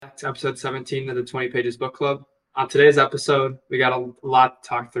to episode 17 of the 20 Pages Book Club. On today's episode, we got a lot to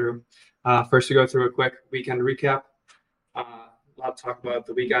talk through. First, we go through a quick weekend recap. A lot to talk about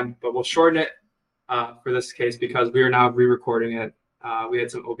the weekend, but we'll shorten it for this case because we are now re-recording it. We had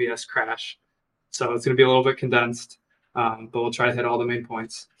some OBS crash, so it's going to be a little bit condensed, but we'll try to hit all the main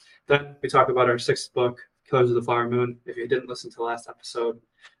points. Then we talk about our sixth book, Killers of the Flower Moon. If you didn't listen to the last episode,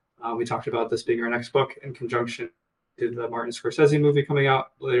 we talked about this being our next book in conjunction to the Martin Scorsese movie coming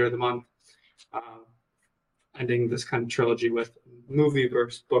out later in the month, ending this kind of trilogy with movie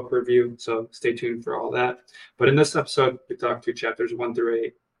versus book review, so stay tuned for all that. But in this episode, we talk through chapters 1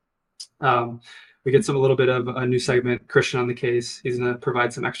 through 8. We get a little bit of a new segment, Christian on the Case. He's going to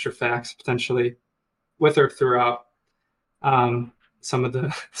provide some extra facts, potentially, with or throughout some of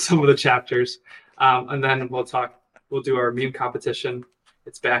the chapters. And then we'll do our meme competition.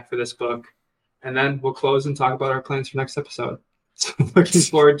 It's back for this book. And then we'll close and talk about our plans for next episode. So looking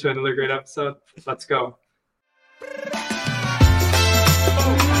forward to another great episode. Let's go.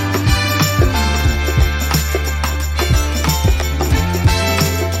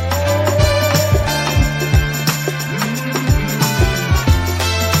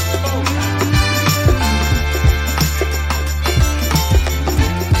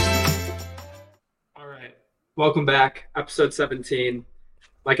 All right. Welcome back. Episode 17.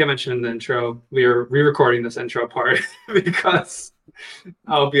 Like I mentioned in the intro, we are re-recording this intro part because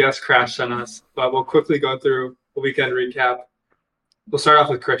OBS crashed on us. But we'll quickly go through a weekend recap. We'll start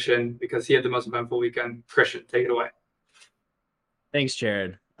off with Christian because he had the most eventful weekend. Christian, take it away. Thanks,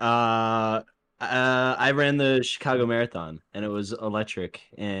 Jared. I ran the Chicago Marathon, and it was electric.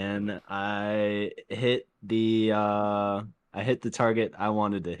 And I hit the target I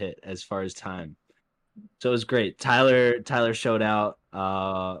wanted to hit as far as time. So it was great. Tyler showed out.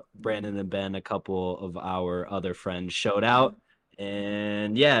 Brandon and Ben, a couple of our other friends, showed out.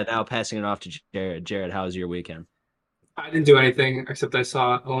 And yeah, now passing it off to Jared. Jared, how was your weekend? I didn't do anything except I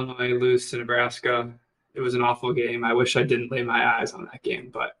saw Illinois lose to Nebraska. It was an awful game. I wish I didn't lay my eyes on that game,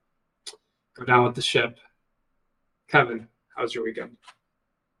 but go down with the ship. Kevin, how was your weekend?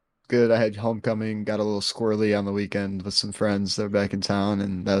 Good. I had homecoming, got a little squirrely on the weekend with some friends that are back in town,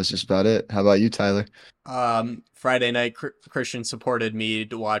 and that was just about it. How about you, Tyler? Friday night, Christian supported me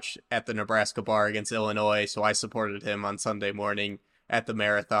to watch at the Nebraska bar against Illinois, so I supported him on Sunday morning at the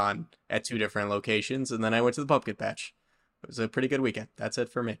marathon at 2 different locations, and then I went to the pumpkin patch. It was a pretty good weekend. That's it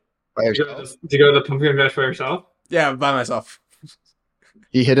for me. Did you go to the pumpkin patch by yourself? Yeah, by myself.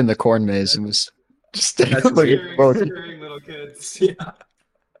 He hid in the corn maze and was just scaring little kids. Yeah.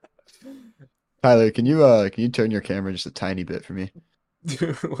 Tyler, can you turn your camera just a tiny bit for me?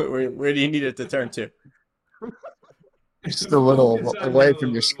 Where do you need it to turn to? Just a little away from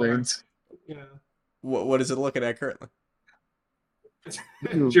your screens. Yeah. What is it looking at currently?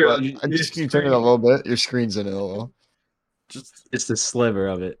 Sure. Just can you turn it a little bit? Your screen's in it a little. Just a sliver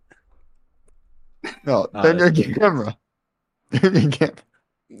of it. No, turn your camera. Turn your camera.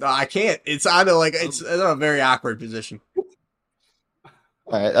 No, I can't. It's on it's in a very awkward position.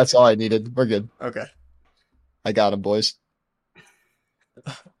 All right, that's all I needed. We're good. Okay. I got him, boys.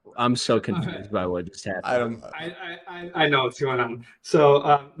 I'm so confused by what just happened. I know what's going on. So,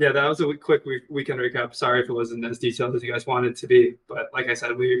 that was a quick weekend recap. Sorry if it wasn't as detailed as you guys wanted it to be. But like I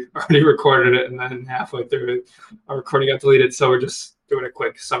said, we already recorded it, and then halfway through it, our recording got deleted. So we're just doing a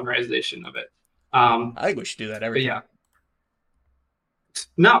quick summarization of it. I think we should do that every time. Yeah.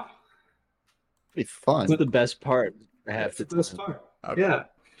 No. It'd be fun. That's the best part. That's the best part. Okay. Yeah.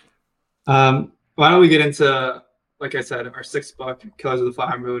 Why don't we get into, like I said, our sixth book, Killers of the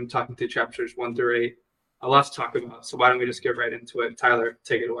Flower Moon, talking through chapters 1 through 8. A lot to talk about, so why don't we just get right into it? Tyler,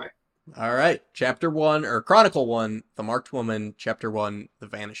 take it away. All right. Chapter 1, or Chronicle 1, The Marked Woman. Chapter 1, The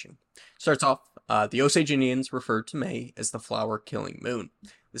Vanishing. Starts off, the Osage Indians referred to May as the flower-killing moon.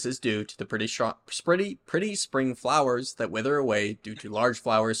 This is due to the pretty spring flowers that wither away due to large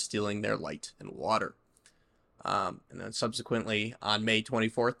flowers stealing their light and water. And then subsequently, on May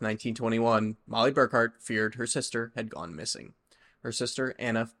 24th, 1921, Molly Burkhart feared her sister had gone missing. Her sister,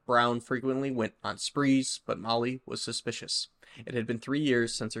 Anna Brown, frequently went on sprees, but Molly was suspicious. It had been 3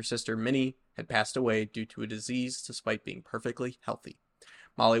 years since her sister Minnie had passed away due to a disease despite being perfectly healthy.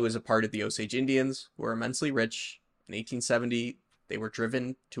 Molly was a part of the Osage Indians, who were immensely rich. In 1870, they were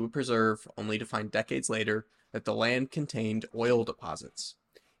driven to a preserve, only to find decades later that the land contained oil deposits.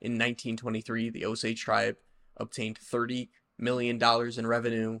 In 1923, the Osage tribe obtained $30 million in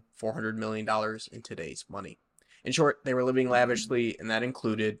revenue, $400 million in today's money. In short, they were living lavishly, and that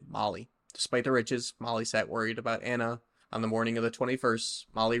included Molly. Despite the riches, Molly sat worried about Anna. On the morning of the 21st,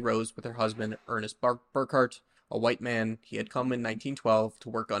 Molly rose with her husband, Ernest Burkhart, a white man. He had come in 1912 to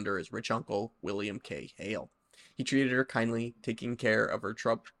work under his rich uncle, William K. Hale. He treated her kindly, taking care of her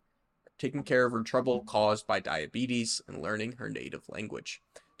trouble caused by diabetes and learning her native language.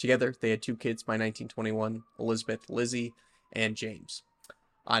 Together, they had 2 kids by 1921, Elizabeth Lizzie and James.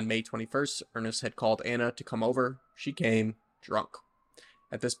 On May 21st, Ernest had called Anna to come over. She came, drunk.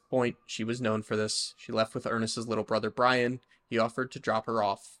 At this point, she was known for this. She left with Ernest's little brother Brian. He offered to drop her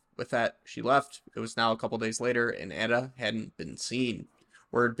off. With that, she left. It was now a couple days later, and Anna hadn't been seen.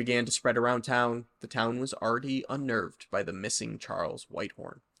 Word began to spread around town. The town was already unnerved by the missing Charles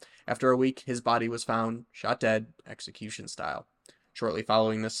Whitehorn. After a week, his body was found, shot dead, execution style. Shortly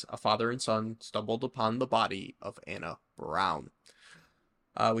following this, a father and son stumbled upon the body of Anna Brown.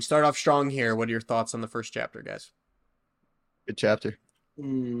 We start off strong here. What are your thoughts on the first chapter, guys? Good chapter.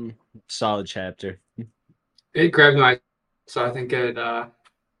 Solid chapter. It grabbed my, so I think it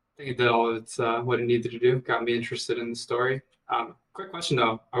did all of its what it needed to do. Got me interested in the story. Quick question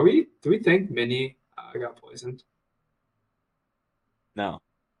though, do we think Minnie got poisoned? No.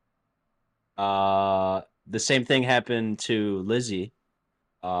 The same thing happened to Lizzie,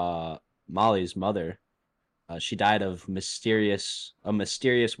 Molly's mother. She died of a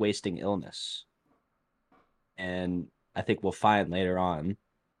mysterious wasting illness. And I think we'll find later on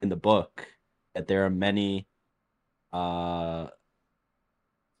in the book that there are many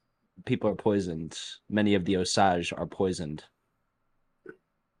people are poisoned. Many of the Osage are poisoned.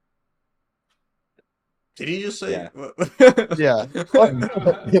 Did he just say? Yeah. Yeah.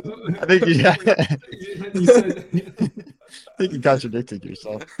 I think you said, I think you contradicted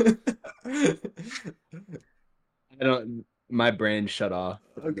yourself. My brain shut off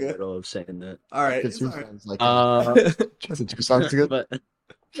in the Okay. middle of saying that. All right. Because it's all right. sounds like Uh, two songs good. but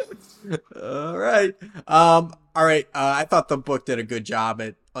All right. All right. I thought the book did a good job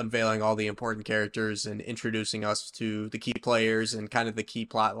at unveiling all the important characters and introducing us to the key players and kind of the key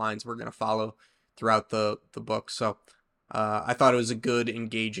plot lines we're going to follow throughout the book. So I thought it was a good,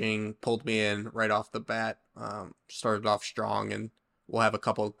 engaging, pulled me in right off the bat. Started off strong, and we'll have a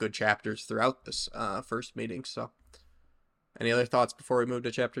couple of good chapters throughout this first meeting. So any other thoughts before we move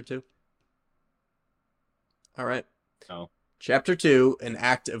to chapter 2? All right. no. Chapter 2, An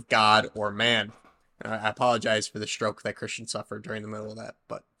Act of God or Man. I apologize for the stroke that Christian suffered during the middle of that,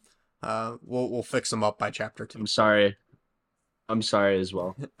 but we'll fix him up by chapter 2. I'm sorry. I'm sorry as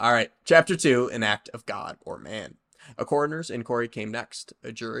well. All right, chapter 2, An Act of God or Man. A coroner's inquiry came next.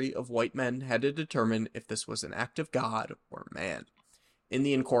 A jury of white men had to determine if this was an act of God or man. In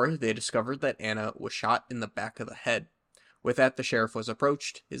the inquiry, they discovered that Anna was shot in the back of the head. With that, the sheriff was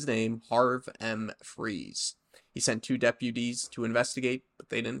approached, his name Harv M. Fries. He sent 2 deputies to investigate, but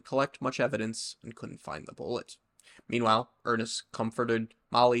they didn't collect much evidence and couldn't find the bullet. Meanwhile, Ernest comforted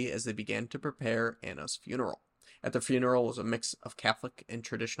Molly as they began to prepare Anna's funeral. At the funeral was a mix of Catholic and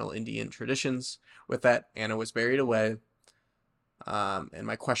traditional Indian traditions. With that, Anna was buried away. And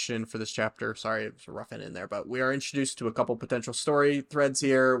my question for this chapter, sorry, it was a rough end in there, but we are introduced to a couple potential story threads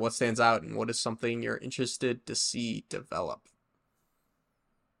here. What stands out and what is something you're interested to see develop?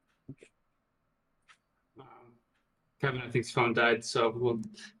 Kevin, I think his phone died, so we'll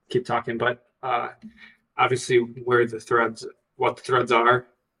keep talking. But obviously, what the threads are,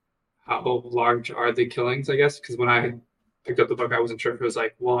 how large are the killings? I guess because when I picked up the book, I wasn't sure if it was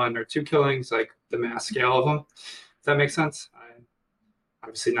like 1 or 2 killings, like the mass scale of them. If that makes sense.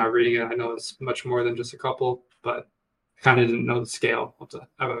 Obviously, not reading it, I know it's much more than just a couple, but I kind of didn't know the scale of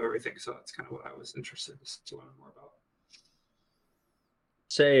everything. So that's kind of what I was interested to learn more about.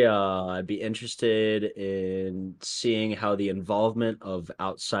 Say I'd be interested in seeing how the involvement of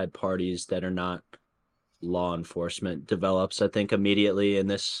outside parties that are not law enforcement develops. I think immediately in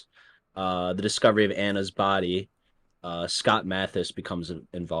this, the discovery of Anna's body, Scott Mathis becomes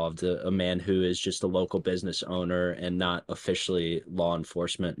involved, a man who is just a local business owner and not officially law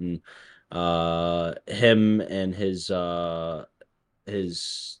enforcement. And him and his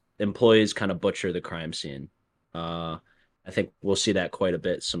employees kind of butcher the crime scene. I think we'll see that quite a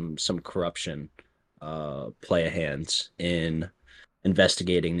bit. Some corruption play a hand in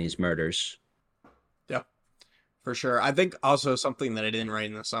investigating these murders. Yeah, for sure. I think also something that I didn't write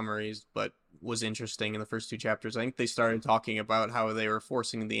in the summaries, but was interesting in the first 2 chapters. I think they started talking about how they were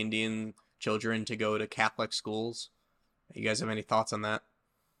forcing the Indian children to go to Catholic schools. You guys have any thoughts on that?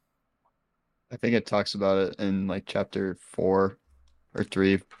 I think it talks about it in like chapter 4 or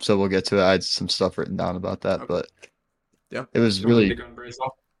 3, so we'll get to it. I had some stuff written down about that, Okay. but Yeah. it was really,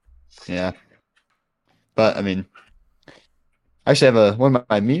 yeah. But I mean, I actually have one of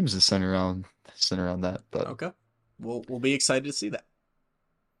my memes is centered around that. But Okay, we'll be excited to see that.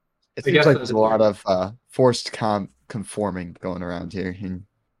 It I seems guess like that's there's a lot of forced conforming going around here, and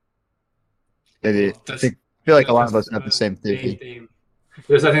maybe well, I feel like a that's lot of just us have the a same main theory. theme.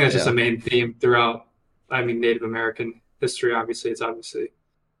 Because I think that's just a Yeah. main theme throughout. I mean, Native American history. Obviously, it's obviously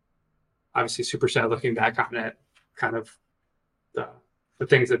super sad looking back on it. Kind of the the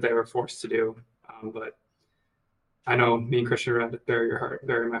things that they were forced to do. But I know me and Christian read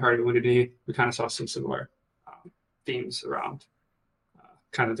Bury My Heart at Wounded Knee. We kind of saw some similar themes around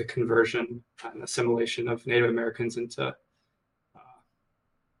kind of the conversion and assimilation of Native Americans into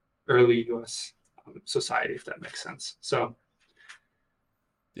early U.S. Society, if that makes sense. So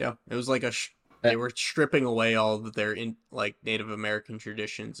Yeah, it was like they were stripping away all of their Native American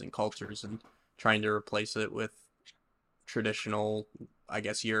traditions and cultures and trying to replace it with traditional, I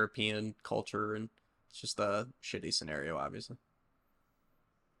guess, European culture, and it's just a shitty scenario, obviously.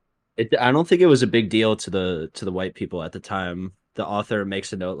 I don't think it was a big deal to the white people at the time. The author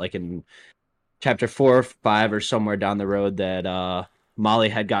makes a note, like in chapter 4 or 5 or somewhere down the road, that Molly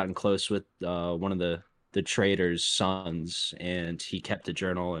had gotten close with one of the trader's sons, and he kept a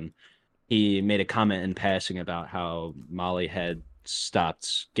journal, and he made a comment in passing about how Molly had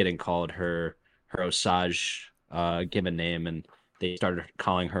stopped getting called her Osage given name, and they started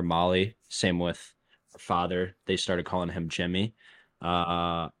calling her Molly. Same with her father; they started calling him Jimmy.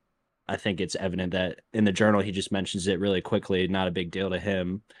 Uh, I think it's evident that in the journal he just mentions it really quickly, not a big deal to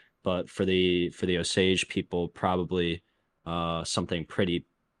him, but for the Osage people, probably something pretty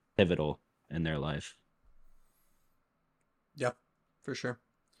pivotal in their life. Yep, for sure.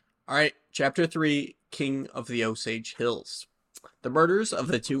 All right, chapter 3, King of the Osage Hills. The murders of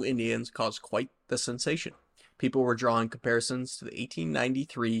the two Indians caused quite the sensation. People were drawing comparisons to the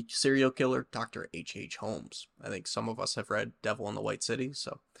 1893 serial killer Dr. H. H. Holmes. I think some of us have read Devil in the White City,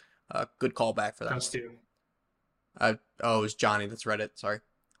 so good callback for that. just do. Oh, it was Johnny that's read it. Sorry,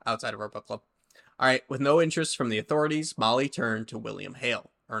 outside of our book club. All right, with no interest from the authorities, Molly turned to William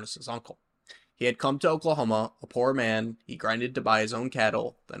Hale, Ernest's uncle. He had come to Oklahoma, a poor man. He grinded to buy his own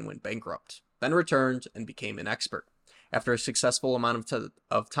cattle, then went bankrupt, then returned and became an expert. After a successful amount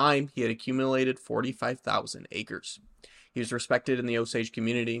of time, he had accumulated 45,000 acres. He was respected in the Osage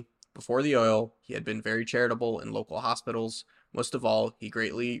community. Before the oil, he had been very charitable in local hospitals. Most of all, he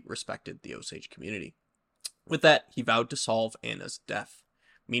greatly respected the Osage community. With that, he vowed to solve Anna's death.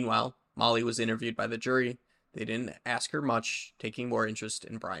 Meanwhile, Molly was interviewed by the jury. They didn't ask her much, taking more interest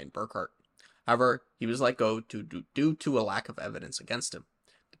in Brian Burkhart. However, he was let go due to a lack of evidence against him.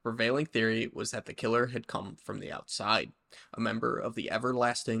 The prevailing theory was that the killer had come from the outside, a member of the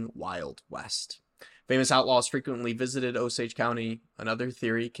everlasting Wild West. Famous outlaws frequently visited Osage County. Another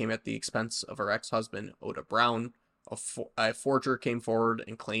theory came at the expense of her ex-husband, Oda Brown. A forger came forward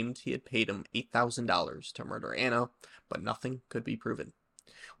and claimed he had paid him $8,000 to murder Anna, but nothing could be proven.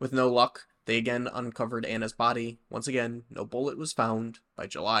 With no luck, they again uncovered Anna's body. Once again, no bullet was found. By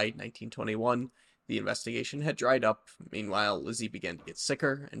July 1921, the investigation had dried up. Meanwhile, Lizzie began to get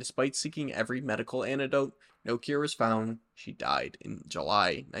sicker, and despite seeking every medical antidote, no cure was found. She died in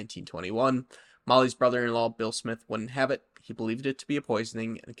July 1921. Molly's brother-in-law, Bill Smith, wouldn't have it. He believed it to be a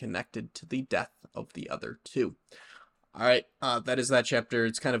poisoning and connected to the death of the other two. All right, that is that chapter.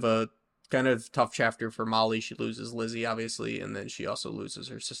 It's kind of tough chapter for Molly. She loses Lizzie, obviously, and then she also loses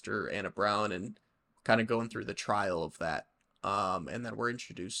her sister Anna Brown, and kind of going through the trial of that. And then we're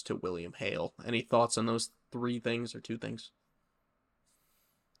introduced to William Hale. Any thoughts on those three things or two things?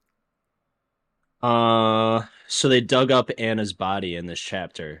 So they dug up Anna's body in this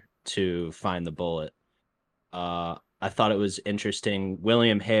chapter to find the bullet. I thought it was interesting.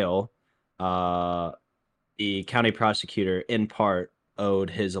 William Hale, the county prosecutor, in part owed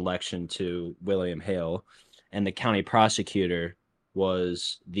his election to William Hale, and the county prosecutor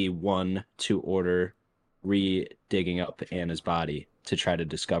was the one to order re-digging up Anna's body to try to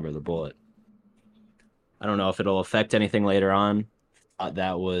discover the bullet. I don't know if it'll affect anything later on.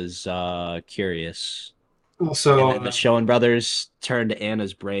 That was curious. Also, And then the Schoen brothers turned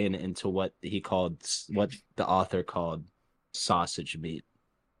Anna's brain into what what the author called sausage meat.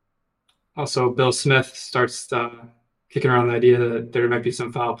 also, Bill Smith starts kicking around the idea that there might be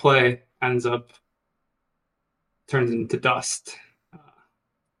some foul play. Ends up turns into dust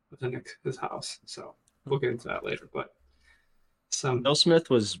within his house. So we'll get into that later. But Bill Smith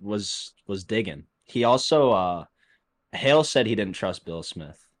was digging. He also Hale said he didn't trust Bill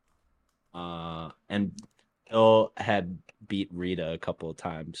Smith. And Bill had beat Rita a couple of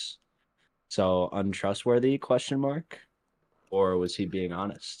times. So untrustworthy, question mark? Or was he being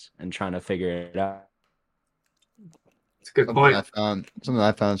honest and trying to figure it out? it's a good point. Something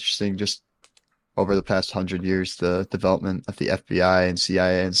I found interesting. Just over the past 100 years, the development of the FBI and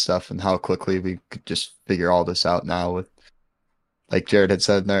CIA and stuff, and how quickly we could just figure all this out now with, like Jared had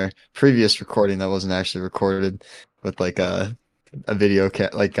said in our previous recording that wasn't actually recorded, with like a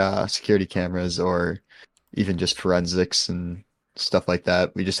like security cameras or even just forensics and stuff like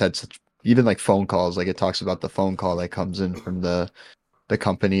that. We just had such even like phone calls, like it talks about the phone call that comes in from the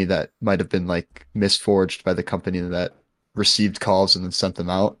company that might have been like misforged by the company that received calls and then sent them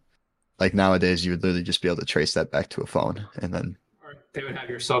out. Like nowadays, you would literally just be able to trace that back to a phone, and then Or they would have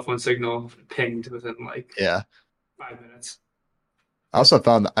your cell phone signal pinged within like yeah. 5 minutes. I also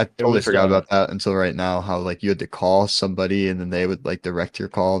found I There totally was forgot about that until right now. How like you had to call somebody and then they would like direct your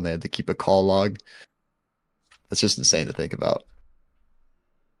call and they had to keep a call log. That's just insane to think about.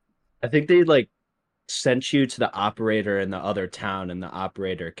 I think they like sent you to the operator in the other town, and the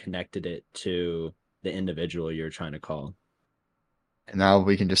operator connected it to the individual you're trying to call. And now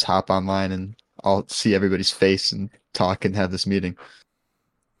we can just hop online and I'll see everybody's face and talk and have this meeting.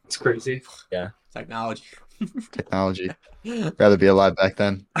 It's crazy. Technology. Technology. Rather be alive back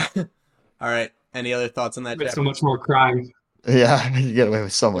then. All right. Any other thoughts on that There's so chapter? much more crime. Yeah, you get away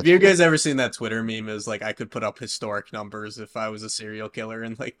with so much. Have you guys ever seen that Twitter meme? Is like I could put up historic numbers if I was a serial killer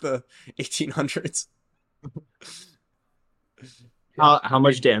in like the 1800s. How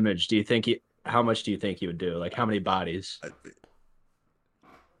much damage do you think how much do you think you would do? Like how many bodies?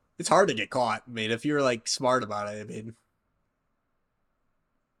 It's hard to get caught. I mean, if you're like smart about it, I mean,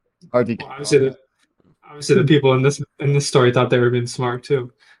 Hard to Well, obviously the people in this story thought they were being smart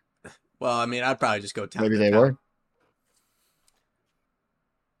too. well, I mean, I'd probably just go town maybe to they town. were.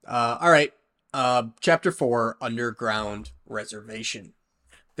 All right. Chapter 4, Underground Reservation.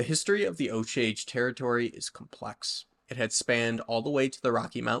 The history of the Osage Territory is complex. It had spanned all the way to the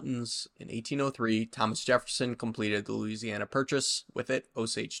Rocky Mountains. In 1803, Thomas Jefferson completed the Louisiana Purchase, with it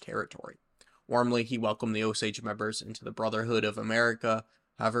Osage Territory. Warmly, he welcomed the Osage members into the Brotherhood of America.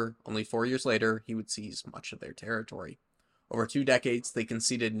 However, only 4 years later, he would seize much of their territory. Over 2 decades, they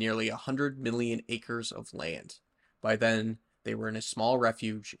conceded nearly 100 million acres of land. By then, they were in a small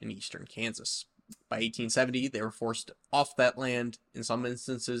refuge in eastern Kansas. By 1870, they were forced off that land. In some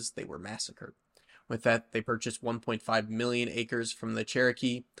instances, they were massacred. With that, they purchased 1.5 million acres from the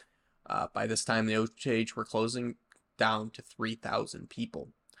Cherokee. By this time, the Osage were closing down to 3,000 people.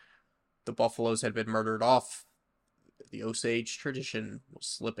 The buffaloes had been murdered off. The Osage tradition was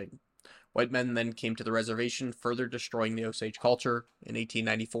slipping. White men then came to the reservation, further destroying the Osage culture. In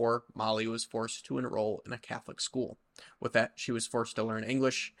 1894, Molly was forced to enroll in a Catholic school. With that, she was forced to learn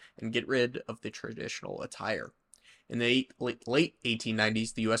English and get rid of the traditional attire. In the late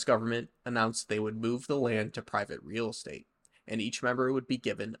 1890s, the U.S. government announced they would move the land to private real estate, and each member would be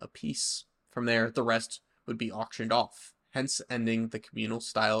given a piece. From there, the rest would be auctioned off, hence ending the communal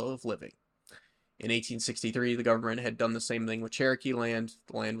style of living. In 1863, the government had done the same thing with Cherokee land.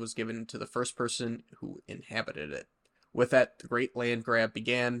 The land was given to the first person who inhabited it. With that, the great land grab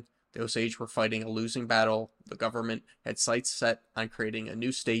began. The Osage were fighting a losing battle. The government had sights set on creating a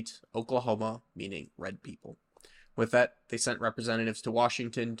new state, Oklahoma, meaning red people. With that, they sent representatives to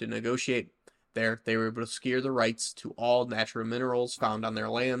Washington to negotiate. There, they were able to secure the rights to all natural minerals found on their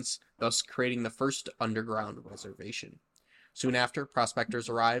lands, thus creating the first underground reservation. Soon after, prospectors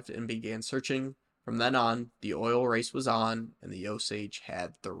arrived and began searching. From then on, the oil race was on, and the Osage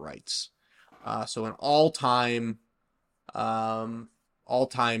had the rights. So an all-time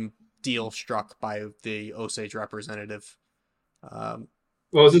deal struck by the Osage representative. What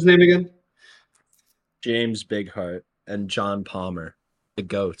was his name again? James Bigheart and John Palmer, the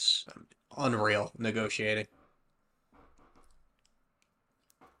goats. Unreal negotiating.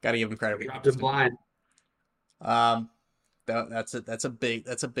 Got to give him credit. Dropped him blind. That's a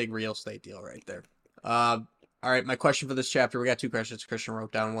big real estate deal right there. All right, my question for this chapter, we got 2 questions. Christian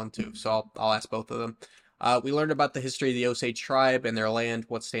wrote down 1 too, so I'll ask both of them. We learned about the history of the Osage tribe and their land.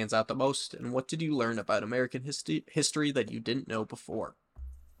 What stands out the most, and what did you learn about American history that you didn't know before?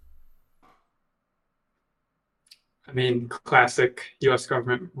 I mean, classic U.S.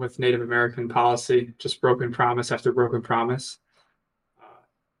 government with Native American policy, just broken promise after broken promise.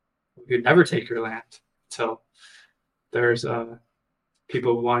 You'd never take your land until there's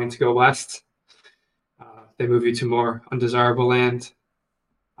people wanting to go west. They move you to more undesirable land.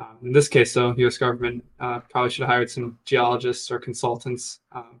 In this case, though, U.S. government probably should have hired some geologists or consultants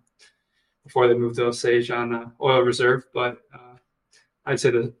before they moved the Osage on oil reserve. But I'd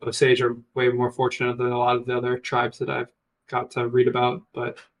say the Osage are way more fortunate than a lot of the other tribes that I've got to read about.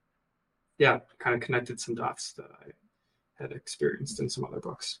 But yeah, kind of connected some dots that I had experienced in some other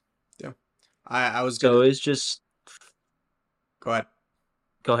books. Yeah, I was So gonna it's just go ahead.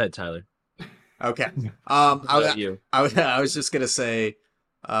 go ahead, Tyler. Okay. How about you? I was just gonna say,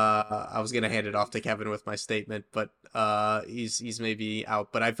 I was gonna hand it off to Kevin with my statement, but he's maybe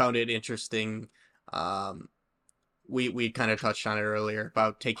out. But I found it interesting. Um, we kind of touched on it earlier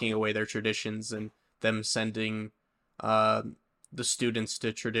about taking away their traditions and them sending uh the students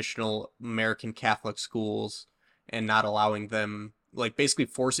to traditional American Catholic schools and not allowing them, like, basically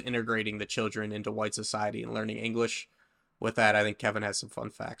force integrating the children into white society and learning English. With that, I think Kevin has some fun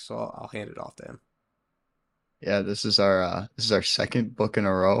facts, so I'll hand it off to him. Yeah, this is our second book in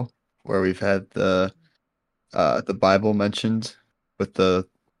a row where we've had the Bible mentioned with the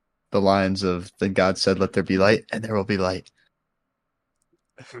lines of then God said, "Let there be light," and there will be light.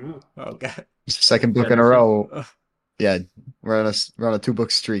 Okay. It's the second book in a row. Yeah, we're on a 2-book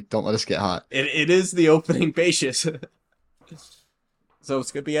streak. Don't let us get hot. It is the opening pages. So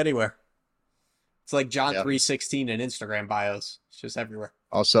it's gonna be anywhere. It's like John Yeah. 3:16 in Instagram bios. It's just everywhere.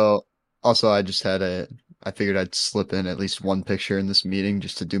 Also, I just had I figured I'd slip in at least one picture in this meeting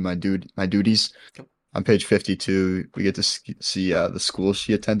just to do my duties. On page 52, we get to see the school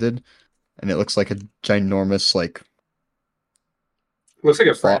she attended, and it looks like a ginormous, like Looks like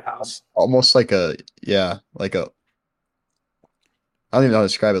a frat house. almost like a yeah, like a I don't even know how to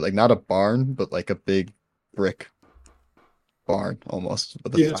describe it. Like not a barn, but like a big brick barn almost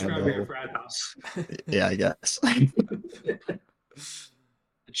with a Yeah, final- describing a frat house. Yeah, I guess.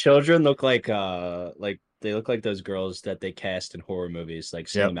 Children look like they look like those girls that they cast in horror movies,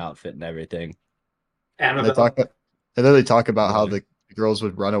 like Yep. same outfit and everything. And Annabelle. they literally talk about how the girls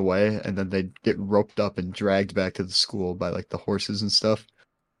would run away and then they'd get roped up and dragged back to the school by like the horses and stuff.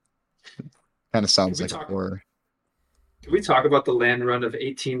 Kind of sounds Can like we a talk- horror. Can we talk about the land run of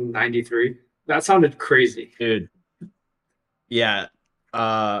 1893? That sounded crazy. Dude. Yeah.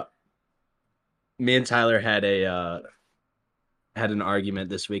 Me and Tyler had an argument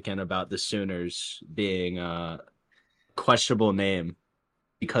this weekend about the Sooners being a questionable name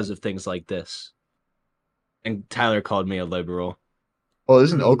because of things like this. And Tyler called me a liberal. Well,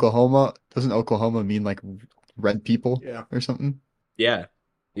 doesn't Oklahoma mean like red people Yeah. or something? Yeah.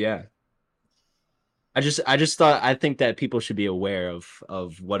 Yeah. I think that people should be aware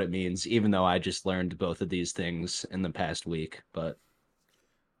of what it means, even though I just learned both of these things in the past week. But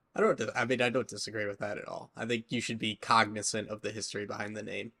I don't disagree with that at all. I think you should be cognizant of the history behind the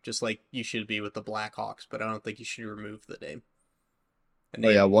name, just like you should be with the Blackhawks, but I don't think you should remove the name. Oh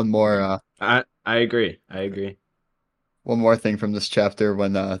yeah, one more I agree. I agree. one more thing from this chapter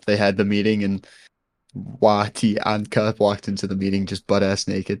when they had the meeting and Wati Anka walked into the meeting just butt ass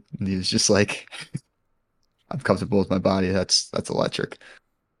naked and he was just like I'm comfortable with my body. That's electric.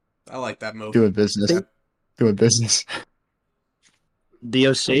 I like that move. Doing business. Doing business. The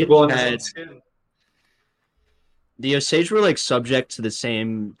Osage Well, and had it's skin. the Osage were like subject to the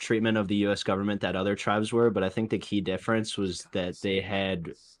same treatment of the U.S. government that other tribes were, but I think the key difference was that they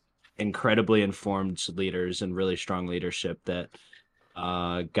had incredibly informed leaders and really strong leadership that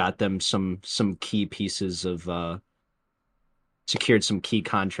got them some key pieces of secured some key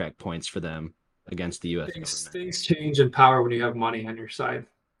contract points for them against the U.S. government. Things change in power when you have money on your side,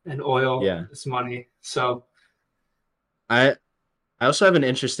 and oil Yeah. is money. So I also have an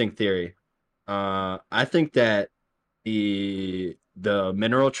interesting theory. I think that the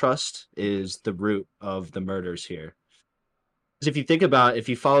mineral trust is the root of the murders here. Because if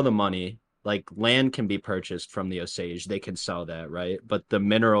you follow the money, like land can be purchased from the Osage, they can sell that, right? But the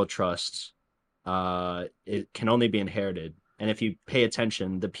mineral trusts, it can only be inherited. And if you pay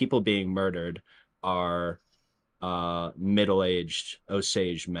attention, the people being murdered are middle-aged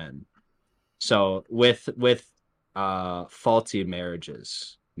Osage men. So with faulty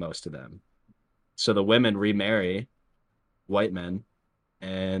marriages, most of them. So the women remarry white men,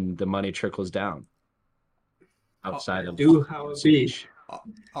 and the money trickles down outside of do how it be. Osage.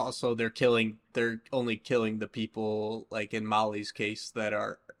 Also, they're only killing the people, like in Molly's case, that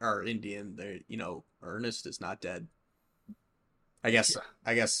are Indian. Ernest is not dead. I guess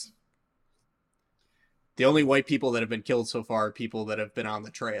the only white people that have been killed so far are people that have been on the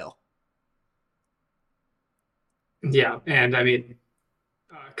trail. Yeah, and I mean,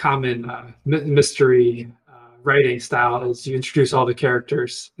 common mystery writing style is you introduce all the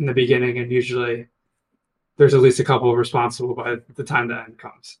characters in the beginning, and usually there's at least a couple responsible by the time the end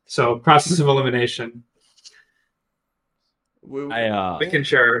comes. So process of elimination. We can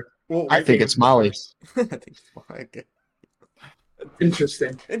share. I think it's Molly. I think it's Molly. Okay.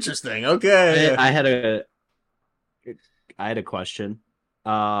 Interesting. Interesting. Okay. I had a question.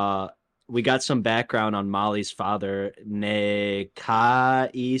 We got some background on Molly's father, Nekaisi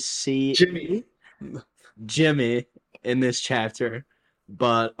Jimmy. Jimmy, in this chapter.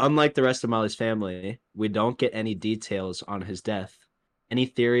 But unlike the rest of Molly's family, we don't get any details on his death. Any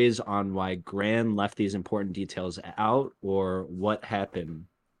theories on why Gran left these important details out or what happened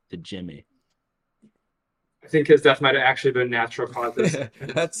to Jimmy? I think his death might have actually been natural causes.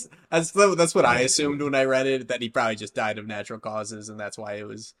 That's what I assumed when I read it, that he probably just died of natural causes, and that's why it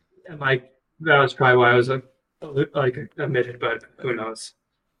was. And like that was probably why I was admitted, but who knows?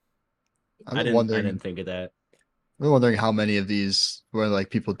 I didn't think of that. I'm wondering how many of these where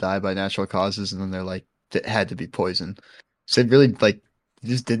like people die by natural causes and then they're like it had to be poison. So they really like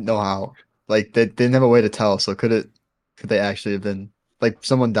just didn't know how. Like they didn't have a way to tell. So could they actually have been like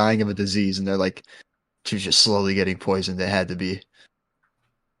someone dying of a disease and they're like she was just slowly getting poisoned? It had to be.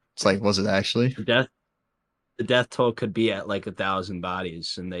 It's like, was it actually? The death toll could be at like 1,000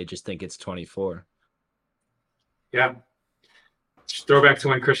 bodies, and they just think it's 24. Yeah. Just throw back to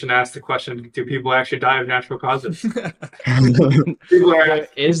when Christian asked the question: do people actually die of natural causes? People are,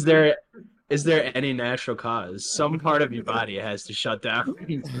 Is there any natural cause? Some part of your body has to shut down.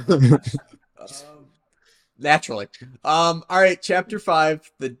 Naturally. All right, chapter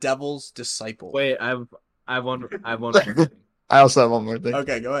 5, The Devil's Disciple. Wait, I have one more thing. I also have one more thing.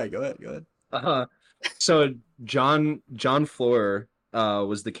 Okay, go ahead. So John Florer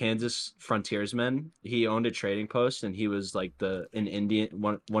was the Kansas frontiersman. He owned a trading post, and he was like an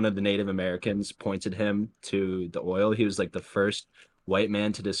Indian one of the Native Americans pointed him to the oil. He was like the first white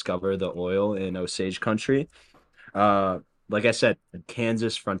man to discover the oil in Osage country. Like I said,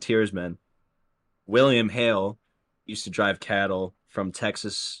 Kansas frontiersman. William Hale used to drive cattle from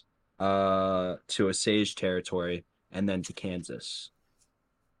Texas to Osage territory and then to Kansas.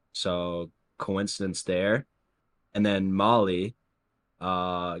 So coincidence there. And then Molly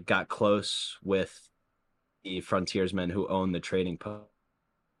got close with the frontiersmen who owned the trading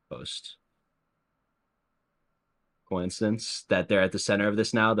post. Coincidence that they're at the center of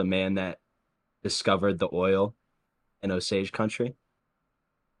this now, the man that discovered the oil in Osage country.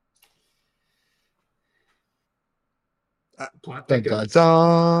 Dun, dun,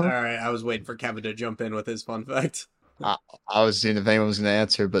 All dun. right, I was waiting for Kevin to jump in with his fun fact. I was seeing if anyone was going to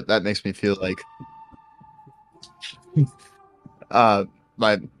answer, but that makes me feel like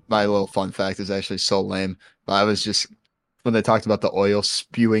my little fun fact is actually so lame. But I was just when they talked about the oil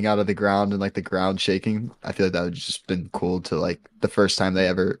spewing out of the ground and like the ground shaking, I feel like that would just been cool to like the first time they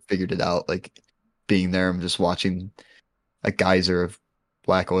ever figured it out, like being there and just watching a geyser of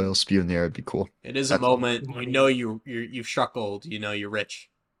black oil spew in the air would be cool. It is a moment you know you've struck gold. You know you're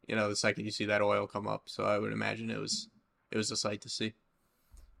rich. You know the second you see that oil come up. So I would imagine it was a sight to see.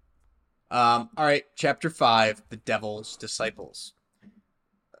 All right, chapter 5, The Devil's Disciples.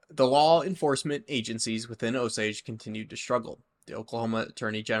 The law enforcement agencies within Osage continued to struggle. The Oklahoma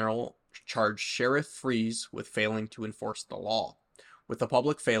Attorney General charged Sheriff Freeze with failing to enforce the law. With the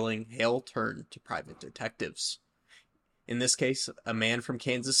public failing, Hale turned to private detectives. In this case, a man from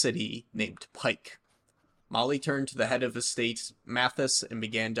Kansas City named Pike. Molly turned to the head of the state, Mathis, and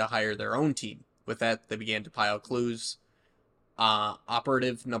began to hire their own team. With that, they began to pile clues.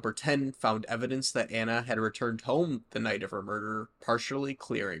 Operative number 10 found evidence that Anna had returned home the night of her murder, partially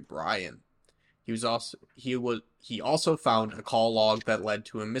clearing Brian. He also found a call log that led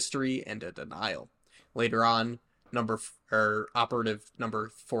to a mystery and a denial. Later on, operative number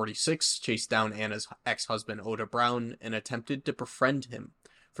 46 chased down Anna's ex-husband Oda Brown and attempted to befriend him.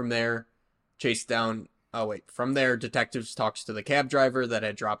 From there, detectives talked to the cab driver that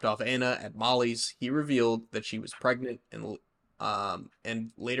had dropped off Anna at Molly's. He revealed that she was pregnant, and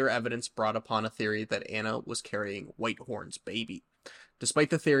later evidence brought upon a theory that Anna was carrying Whitehorn's baby.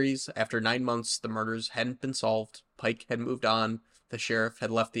 Despite the theories, after 9 months, the murders hadn't been solved. Pike had moved on. The sheriff had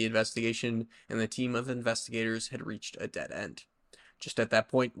left the investigation, and the team of investigators had reached a dead end. Just at that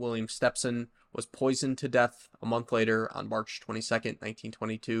point, William Stepson was poisoned to death. A month later, on March 22nd,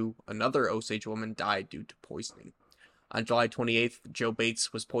 1922, another Osage woman died due to poisoning. On July 28th, Joe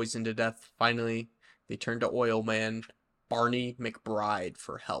Bates was poisoned to death. Finally, they turned to oil man Barney McBride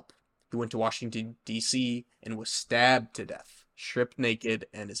for help. He went to Washington, D.C. and was stabbed to death, stripped naked,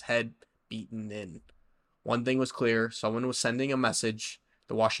 and his head beaten in. One thing was clear, someone was sending a message.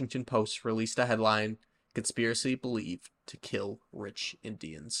 The Washington Post released a headline, "Conspiracy Believed to Kill Rich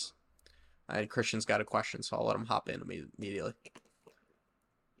Indians." Christian's got a question, so I'll let him hop in immediately.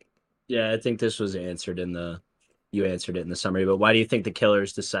 Yeah, I think this was answered you answered it in the summary, but why do you think the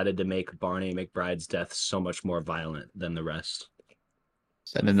killers decided to make Barney McBride's death so much more violent than the rest?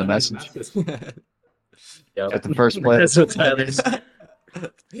 Send in the message. Yep. At the first place. That's what Tyler's.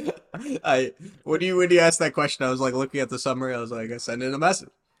 When you asked that question, I was like looking at the summary. I was like, I send in a message.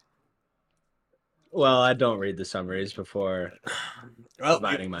 Well, I don't read the summaries before Well,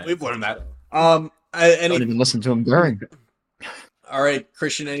 providing my we've learned that. Don't Any even listen to him during. All right,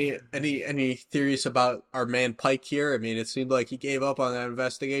 Christian. Any theories about our man Pike here? I mean, it seemed like he gave up on that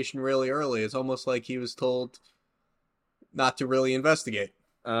investigation really early. It's almost like he was told not to really investigate.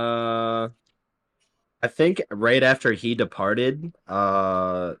 I think right after he departed,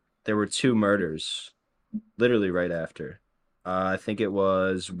 there were two murders, literally right after. I think it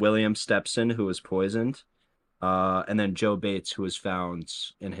was William Stepson who was poisoned, and then Joe Bates who was found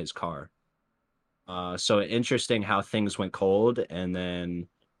in his car. So interesting how things went cold, and then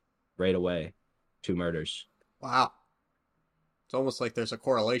right away, two murders. Wow, it's almost like there's a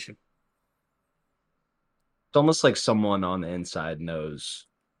correlation. It's almost like someone on the inside knows.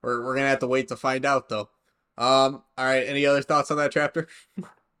 We're gonna have to wait to find out, though. All right. Any other thoughts on that chapter?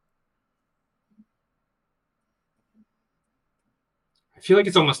 I feel like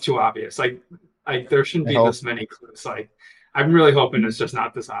it's almost too obvious. Like there shouldn't be I hope- this many clues. Like I'm really hoping it's just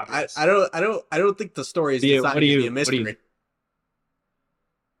not this obvious. I don't think the story is Yeah, designed what do to be you- a what do you- mystery.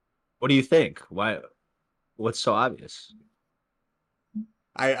 What do you think? Why? What's so obvious?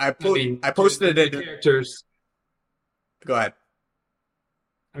 I mean, posted due it. to the characters. Go ahead.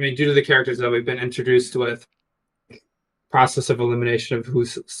 I mean, due to the characters that we've been introduced with, process of elimination of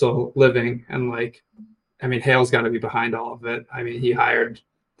who's still living, and like, I mean, Hale's got to be behind all of it. I mean, he hired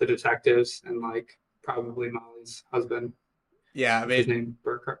the detectives and like probably Molly's husband. Yeah, I His mean, name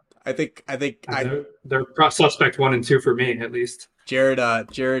Burkhart. I think They're suspect 1 and 2 for me at least.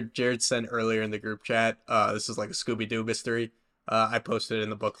 Jared sent earlier in the group chat. This is like a Scooby Doo mystery. I posted it in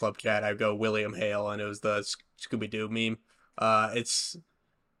the book club chat. I go William Hale, and it was the Scooby Doo meme. I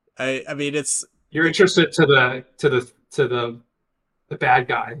mean, it's You're interested to the bad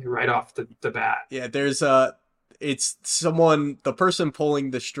guy right off the bat. yeah. There's it's someone, the person pulling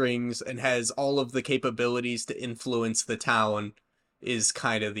the strings and has all of the capabilities to influence the town is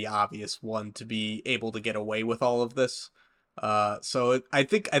kind of the obvious one to be able to get away with all of this. So I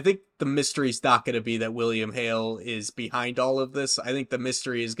think the mystery's not going to be that William Hale is behind all of this. I think the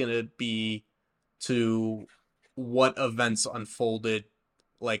mystery is going to be to what events unfolded,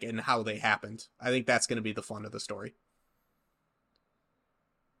 like, and how they happened. I think that's going to be the fun of the story.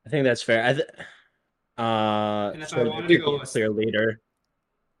 I think that's fair. And if So I there wanted could to be go a with- clear leader.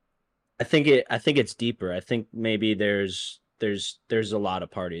 I think it's deeper. I think maybe there's a lot of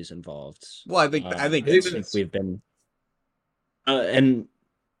parties involved. Well, I think I think we've been,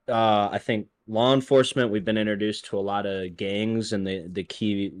 I think law enforcement. We've been introduced to a lot of gangs and the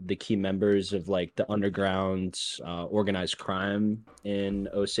key members of like the underground organized crime in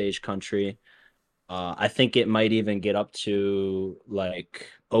Osage country. I think it might even get up to like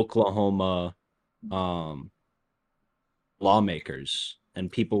Oklahoma lawmakers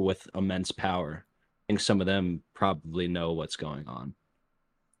and people with immense power. I think some of them probably know what's going on.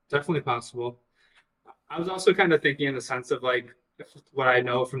 Definitely possible. I was also kind of thinking in the sense of like what I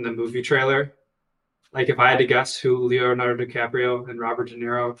know from the movie trailer. Like if I had to guess who Leonardo DiCaprio and Robert De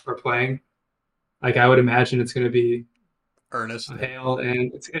Niro are playing, like I would imagine it's going to be Ernest. Hale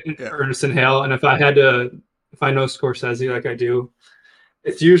and Yeah. Ernest and Hale. And if I know Scorsese like I do,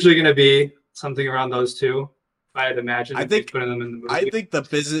 it's usually going to be something around those two. If I had to imagine, I if he's think- putting them in the movie. I think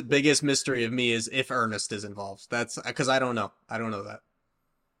the biggest mystery of me is if Ernest is involved. That's because I don't know. I don't know that.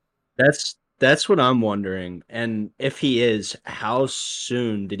 That's what I'm wondering. And if he is, how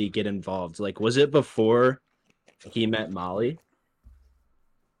soon did he get involved? Like, was it before he met Molly?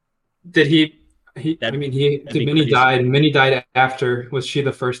 Did he? That'd Did be Minnie crazy. died. Minnie died after. Was she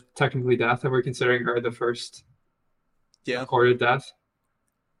the first technically death? Are we considering her the first Yeah. recorded death?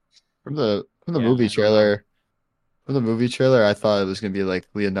 From the Yeah, I movie don't trailer, I thought it was gonna be like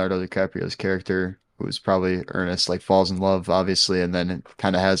Leonardo DiCaprio's character, who was probably Ernest, like falls in love, obviously, and then it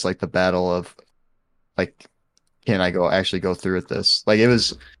kind of has like the battle of like, can I actually go through with this? Like it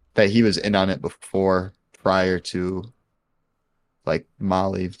was that he was in on it before, prior to like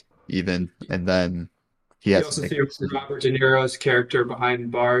Molly even, and then he You has also to see make Robert De Niro's character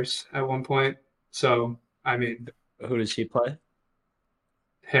behind bars at one point. So I mean, Who does he play?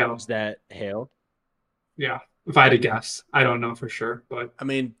 Hale. Is that Hale? Yeah. If I had to guess, I don't know for sure, but I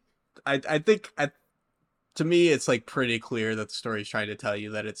mean, I think to me it's like pretty clear that the story's trying to tell you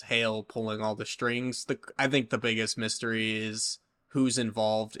that it's Hale pulling all the strings. I think the biggest mystery is who's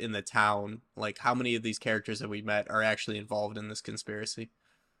involved in the town. Like how many of these characters that we met are actually involved in this conspiracy?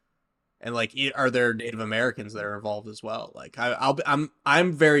 And like, are there Native Americans that are involved as well? Like,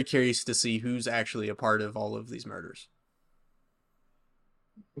 I'm very curious to see who's actually a part of all of these murders.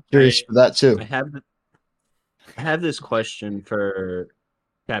 curious for that too. I have this question for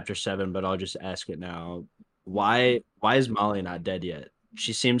chapter 7, but I'll just ask it now. why is Molly not dead yet?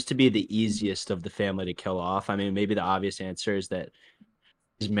 She seems to be the easiest of the family to kill off. I mean, maybe the obvious answer is that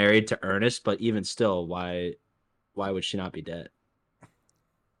he's married to Ernest, but even still, why would she not be dead?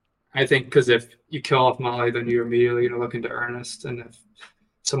 I think because if you kill off Molly, then you're immediately going to look into Ernest, and if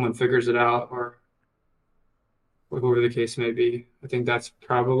someone figures it out, or whatever the case may be, I think that's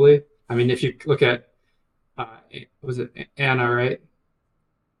probably. I mean, if you look at, was it Anna, right?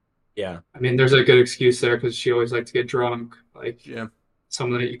 Yeah. I mean, there's a good excuse there because she always liked to get drunk, like Yeah.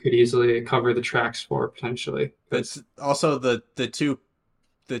 someone that you could easily cover the tracks for potentially. That's also the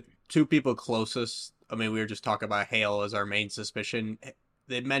two people closest. I mean, we were just talking about Hale as our main suspicion.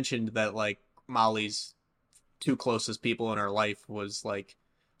 They mentioned that like Molly's two closest people in her life was like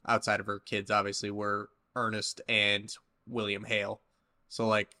outside of her kids, obviously, were Ernest and William Hale. So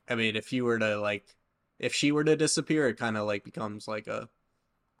like, I mean, if you were to like, if she were to disappear, it kind of like becomes like a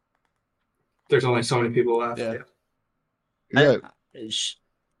There's only so many people left. Yeah. Yeah,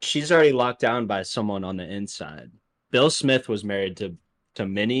 She's already locked down by someone on the inside. Bill Smith was married to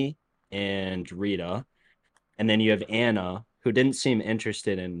Minnie and Rita, and then you have Anna, who didn't seem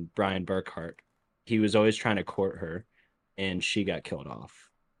interested in Brian Burkhart. He was always trying to court her, and she got killed off.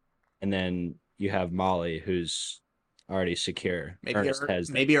 And then you have Molly, who's already secure.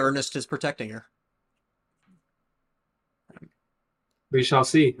 maybe Ernest is protecting her. We shall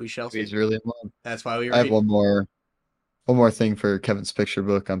see. We shall see. he's really in love. That's why we I have read. one more thing for Kevin's picture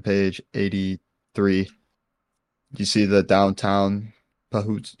book on page 83. You see the downtown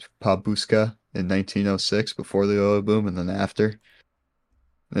Pabuska in 1906 before the oil boom and then after.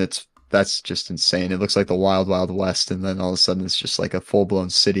 That's just insane. It looks like the Wild Wild West, and then all of a sudden it's just like a full-blown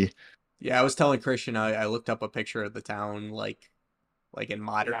city. Yeah, I was telling Christian I looked up a picture of the town like in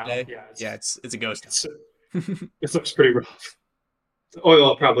modern Now, day. yeah, Yeah, it's a ghost town. it looks pretty rough. The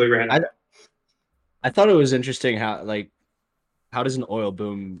oil probably ran out. I thought it was interesting how does an oil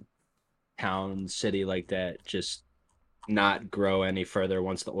boom town city like that just not grow any further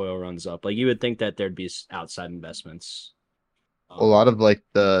once the oil runs up? Like you would think that there'd be outside investments. A lot of like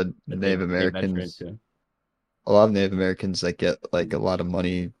the that Native they venture Americans, into. a lot of Native Americans that get like a lot of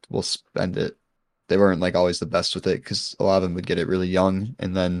money will spend it. They weren't like always the best with it because a lot of them would get it really young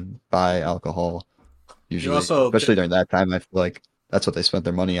and then buy alcohol. Usually, also- especially during that time, I feel like that's what they spent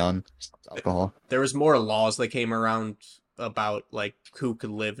their money on, alcohol. There was more laws that came around about like who could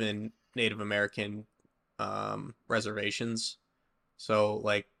live in Native American reservations. So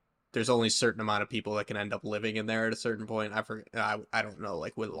like there's only a certain amount of people that can end up living in there at a certain point. I don't know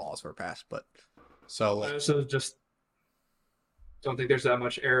like when laws were passed, but so I also just don't think there's that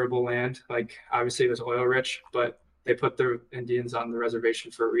much arable land. Like obviously it was oil rich, but they put the Indians on the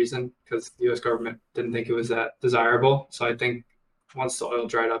reservation for a reason because the U.S. government didn't think it was that desirable. So I think once the oil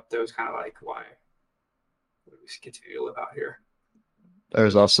dried up, there was kind of like, why would we continue to live out here?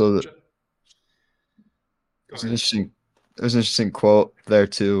 There's also Go there's an ahead. interesting there's an interesting quote there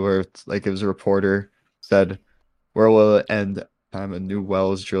too, where it's like it was a reporter said, "Where will it end? Time a new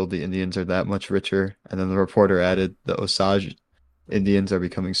well is drilled, the Indians are that much richer." And then the reporter added, "The Osage Indians are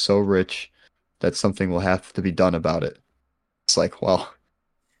becoming so rich that something will have to be done about it." It's like, well,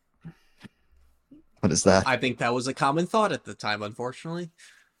 what is that? I think that was a common thought at the time, unfortunately.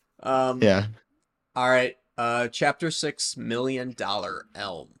 Yeah, All right. Chapter 6, $1 Million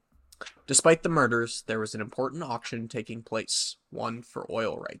Elm. Despite the murders, there was an important auction taking place, one for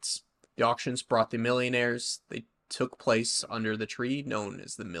oil rights. The auctions brought the millionaires. They took place under the tree known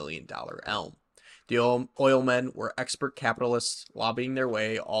as the $1 Million Elm. The oil men were expert capitalists lobbying their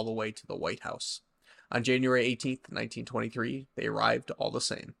way all the way to the White House. On January 18th, 1923, they arrived all the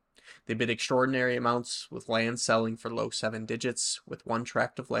same. They bid extraordinary amounts, with land selling for low seven digits, with one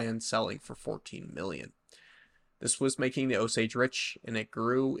tract of land selling for $14 million. This was making the Osage rich, and it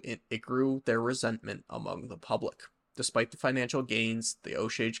grew their resentment among the public. Despite the financial gains, the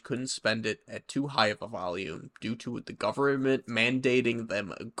Osage couldn't spend it at too high of a volume due to the government mandating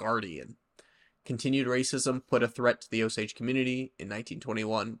them a guardian. Continued racism put a threat to the Osage community. In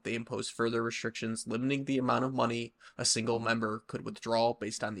 1921, they imposed further restrictions limiting the amount of money a single member could withdraw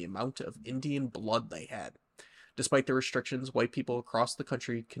based on the amount of Indian blood they had. Despite the restrictions, white people across the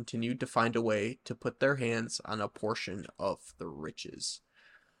country continued to find a way to put their hands on a portion of the riches.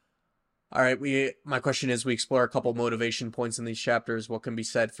 All right, my question is, we explore a couple motivation points in these chapters. What can be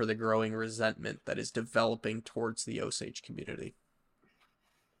said for the growing resentment that is developing towards the Osage community?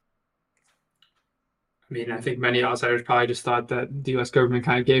 I mean, I think many outsiders probably just thought that the U.S. government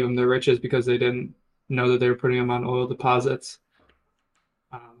kind of gave them the riches because they didn't know that they were putting them on oil deposits.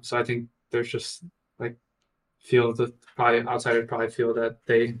 So I think there's just like outsiders probably feel that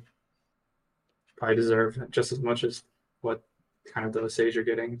they probably deserve just as much as what kind of the Osage are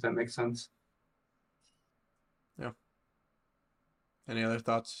getting, if that makes sense. Any other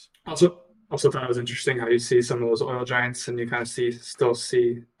thoughts? Also thought it was interesting how you see some of those oil giants and you kind of still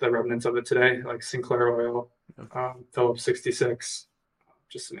see the remnants of it today, like Sinclair Oil, Phillips 66,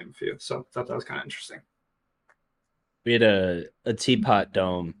 just to name a few. So I thought that was kind of interesting. We had a Teapot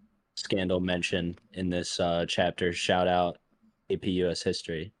Dome scandal mentioned in this chapter. Shout out AP US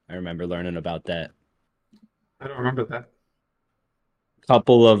History. I remember learning about that. I don't remember that.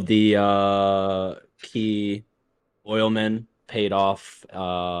 Couple of the key oilmen paid off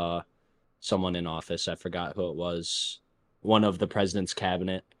someone in office. I forgot who it was. One of the president's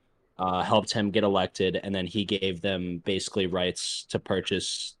cabinet helped him get elected, and then he gave them basically rights to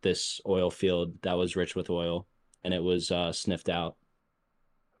purchase this oil field that was rich with oil, and it was sniffed out.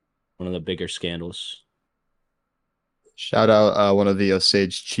 One of the bigger scandals. Shout out one of the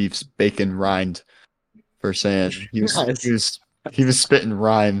Osage chiefs, Bacon Rind, for saying he was spitting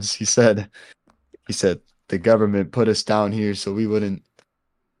rhymes. He said the government put us down here so we would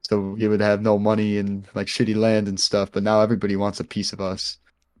have no money and like shitty land and stuff, but now everybody wants a piece of us.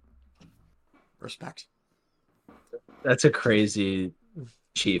 Respect. That's a crazy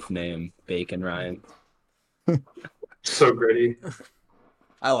chief name, Bacon Ryan. So gritty.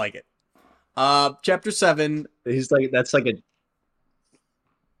 I like it. Chapter 7. That's like a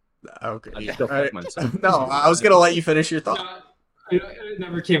Okay. I'm still fucking myself. No, I was gonna let you finish your thought. No, it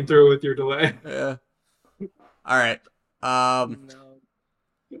never came through with your delay. Yeah. All right.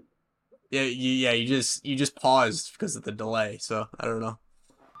 Yeah. You just paused because of the delay. So I don't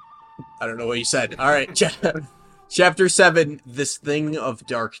know what you said. All right. Chapter 7. This Thing of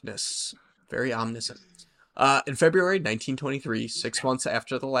Darkness. Very omniscient. In February 1923, 6 months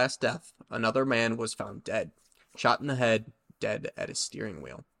after the last death, another man was found dead, shot in the head, dead at his steering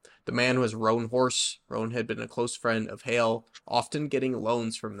wheel. The man was Roan Horse. Roan had been a close friend of Hale, often getting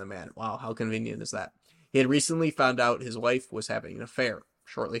loans from the man. Wow, how convenient is that? He had recently found out his wife was having an affair.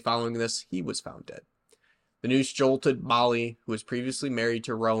 Shortly following this, he was found dead. The news jolted Molly, who was previously married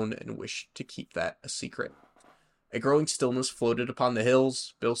to Roan and wished to keep that a secret. A growing stillness floated upon the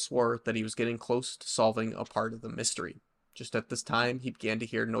hills. Bill swore that he was getting close to solving a part of the mystery. Just at this time, he began to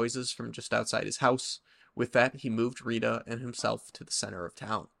hear noises from just outside his house. With that, he moved Rita and himself to the center of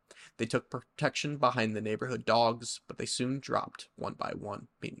town. They took protection behind the neighborhood dogs, but they soon dropped one by one,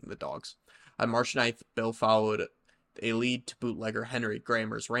 meaning the dogs. On March 9th, Bill followed a lead to bootlegger Henry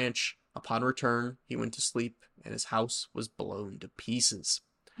Grammer's ranch. Upon return, he went to sleep, and his house was blown to pieces.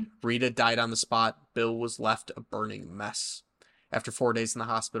 Rita died on the spot. Bill was left a burning mess. After 4 days in the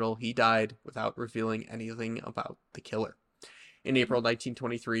hospital, he died without revealing anything about the killer. In April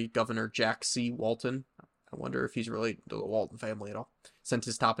 1923, Governor Jack C. Walton, I wonder if he's related to the Walton family at all, sent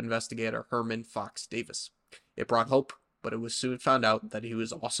his top investigator, Herman Fox Davis. It brought hope, but it was soon found out that he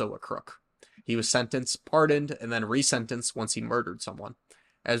was also a crook. He was sentenced, pardoned, and then resentenced once he murdered someone.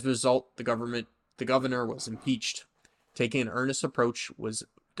 As a result, the governor was impeached. Taking an earnest approach was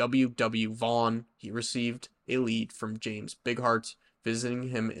W. W. Vaughn. He received a lead from James Bigheart, visiting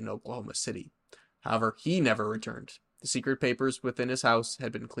him in Oklahoma City. However, he never returned. The secret papers within his house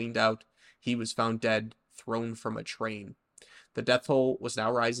had been cleaned out. He was found dead, thrown from a train. The death toll was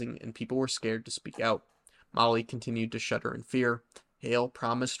now rising, and people were scared to speak out. Molly continued to shudder in fear. Hale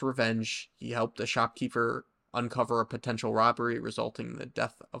promised revenge. He helped a shopkeeper uncover a potential robbery, resulting in the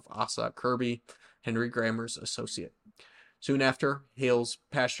death of Asa Kirby, Henry Grammer's associate. Soon after, Hale's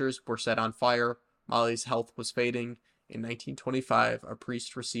pastures were set on fire. Molly's health was fading. In 1925, a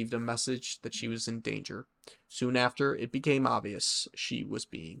priest received a message that she was in danger. Soon after, it became obvious she was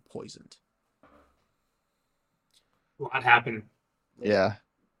being poisoned. A lot happened. Yeah.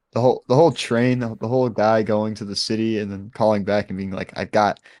 The whole train, the whole guy going to the city and then calling back and being like, I've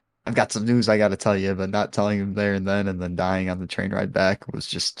got some news I got to tell you, but not telling him there and then dying on the train ride back was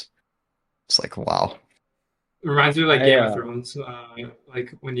just, it's like, wow. It reminds me of like Game of Thrones,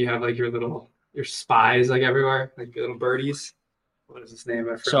 like when you have like your spies like everywhere, like your little birdies. What is his name?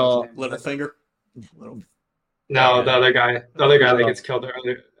 I forgot his name. Littlefinger? No, the other guy that gets killed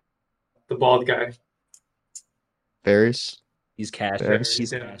earlier. The bald guy. Varys? He's castrated. Varys? He's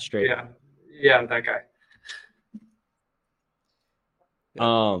castrated. Yeah, that guy.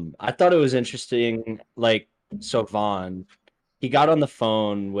 I thought it was interesting, like, so Vaughn, he got on the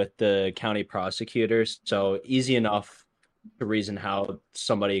phone with the county prosecutors, so easy enough to reason how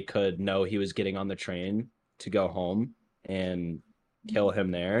somebody could know he was getting on the train to go home and kill him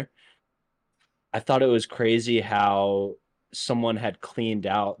there. I thought it was crazy how someone had cleaned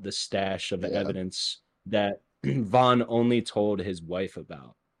out the stash of evidence that Vaughn only told his wife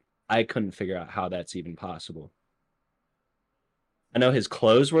about. I couldn't figure out how that's even possible. I know his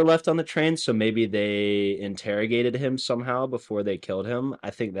clothes were left on the train, so maybe they interrogated him somehow before they killed him. I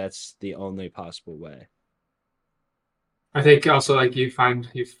think that's the only possible way. I think also like you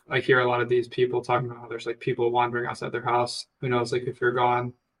hear a lot of these people talking about how there's like people wandering outside their house. Who knows? Like if you're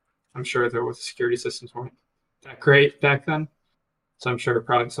gone, I'm sure there was security systems weren't that great back then. So I'm sure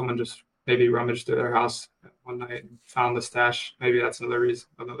probably someone just maybe rummaged through their house one night and found the stash. Maybe that's another reason,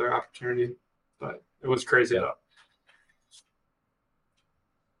 another opportunity. But it was crazy though.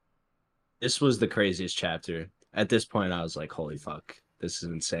 This was the craziest chapter. At this point, I was like, "Holy fuck, this is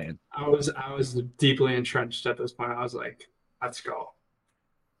insane." I was deeply entrenched at this point. I was like, let's go.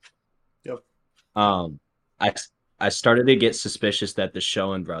 I I started to get suspicious that the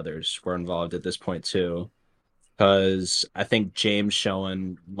Schoen brothers were involved at this point too, because I think James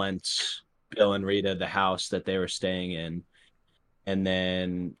Schoen lent Bill and Rita the house that they were staying in, and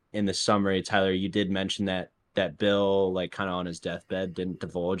then in the summary, Tyler, you did mention that Bill, like kind of on his deathbed, didn't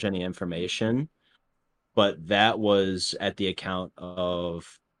divulge any information, but that was at the account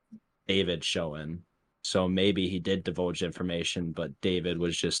of David Schoen. So maybe he did divulge information, but David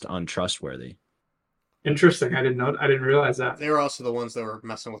was just untrustworthy. Interesting. I didn't realize that. They were also the ones that were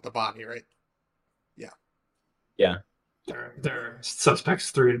messing with the body, right? Yeah. They're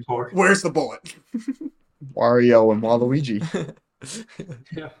suspects 3 and 4. Where's the bullet? Wario and Waluigi.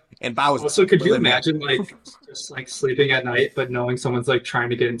 Yeah. And Bowser. Also, could you imagine like just like sleeping at night, but knowing someone's like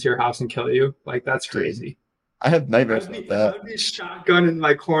trying to get into your house and kill you? Like that's crazy. I have nightmares about that. I'd be shotgun in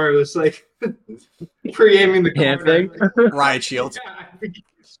my corner, just like pre-aiming the Hand corner. thing? Riot Shield.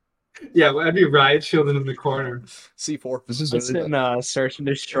 Yeah, I'd be riot shielding in the corner. C4. This is Let's really in Search and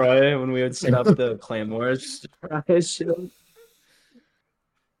Destroy when we would set up the claymores. This is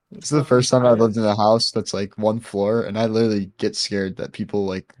the first time I lived in a house that's like one floor, and I literally get scared that people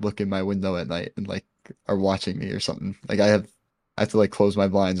like look in my window at night and like are watching me or something. Like I have to like close my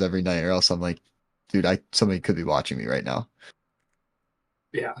blinds every night, or else I'm like, dude, somebody could be watching me right now.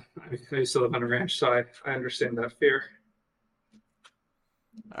 Yeah, I used to live on a ranch, so I understand that fear.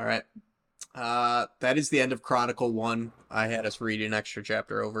 All right. That is the end of Chronicle 1. I had us read an extra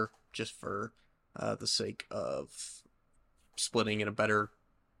chapter over just for the sake of splitting in a better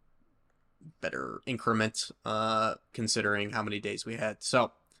increment, considering how many days we had.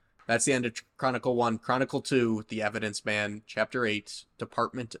 So that's the end of Chronicle 1. Chronicle 2, The Evidence Man, Chapter 8,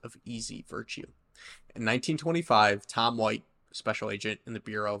 Department of Easy Virtue. In 1925, Tom White, special agent in the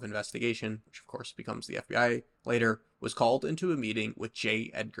Bureau of Investigation, which of course becomes the FBI later, was called into a meeting with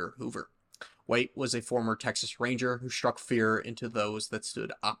J. Edgar Hoover. White was a former Texas Ranger who struck fear into those that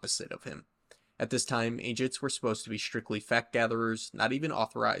stood opposite of him. At this time, agents were supposed to be strictly fact gatherers, not even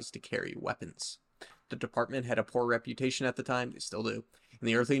authorized to carry weapons. The department had a poor reputation at the time, they still do. In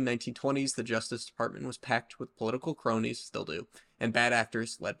the early 1920s, the Justice Department was packed with political cronies, still do, and bad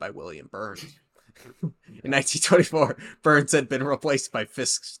actors led by William Burns. In 1924, Burns had been replaced by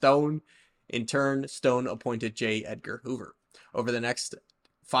Fisk Stone. In turn, Stone appointed J. Edgar Hoover. Over the next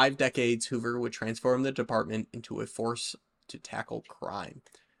 5 decades, Hoover would transform the department into a force to tackle crime,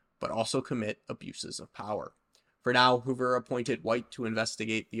 but also commit abuses of power. For now, Hoover appointed White to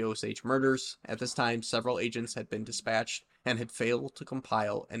investigate the Osage murders. At this time, several agents had been dispatched and had failed to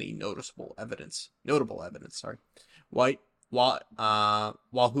compile any notable evidence.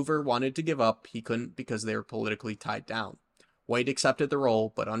 While Hoover wanted to give up, he couldn't because they were politically tied down. White accepted the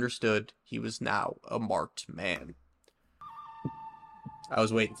role, but understood he was now a marked man. I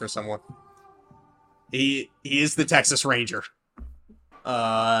was waiting for someone. He is the Texas Ranger.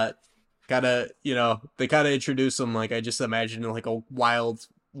 They kind of introduce him like I just imagine like a Wild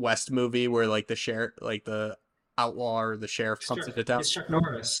West movie where like the sheriff, like the outlaw or the sheriff comes into town. It's Chuck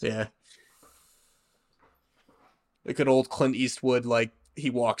Norris. Yeah. Like an old Clint Eastwood, like he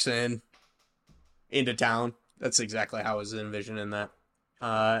walks into town. That's exactly how I was envisioning that.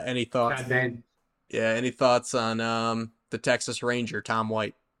 Any thoughts? Bad name. Yeah, any thoughts on the Texas Ranger, Tom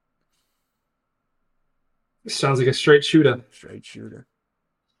White? Sounds like a straight shooter. Straight shooter.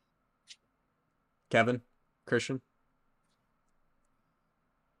 Kevin? Christian?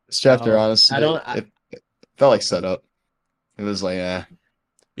 This chapter, honestly, I it felt like setup. It was like,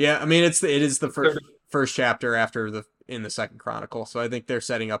 Yeah, I mean it is the first chapter after in the second chronicle, so I think they're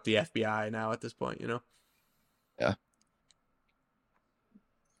setting up the FBI now at this point, you know? Yeah.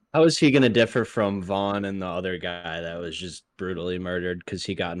 How is he going to differ from Vaughn and the other guy that was just brutally murdered because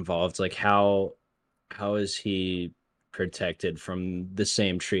he got involved? Like, how is he protected from the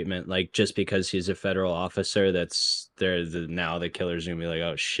same treatment? Like, just because he's a federal officer, now the killer's going to be like,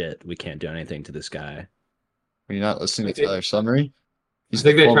 oh shit, we can't do anything to this guy. Are you not listening to Tyler's summary? He's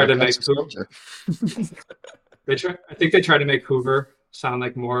think they former tried to make Texas Ranger. I think they tried to make Hoover sound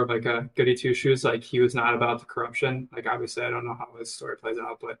like more of like a goody two shoes, like he was not about the corruption. Like obviously, I don't know how his story plays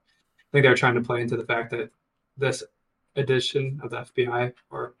out, but I think they're trying to play into the fact that this edition of the FBI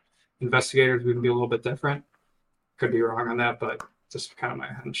or investigators would be a little bit different. Could be wrong on that, but just kind of my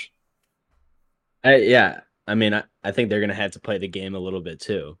hunch. Yeah, I mean, I think they're gonna have to play the game a little bit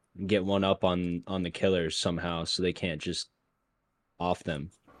too, and get one up on the killers somehow, so they can't just off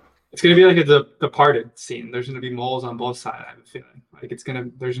them. It's gonna be like the Departed scene. There's gonna be moles on both sides. I have a feeling like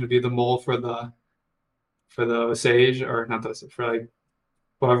there's gonna be the mole for the Osage or not the for like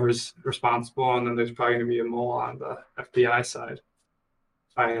whoever's responsible, and then there's probably gonna be a mole on the FBI side.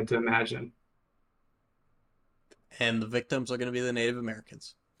 If I had to imagine. And the victims are going to be the Native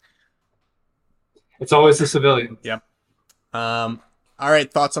Americans. It's always the civilian. Yep. All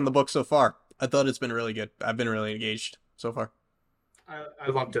right, thoughts on the book so far? I thought it's been really good. I've been really engaged so far. I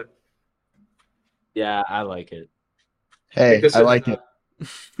loved it. Yeah, I like it. Hey, I like it.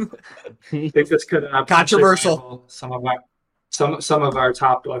 I think this could Controversial. rival some of our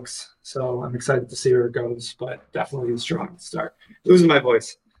top books. So I'm excited to see where it goes, but definitely a strong start. Losing my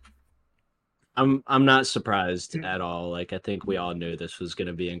voice. I'm not surprised at all. Like I think we all knew this was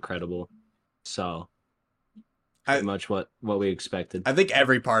gonna be incredible. So pretty much what we expected. I think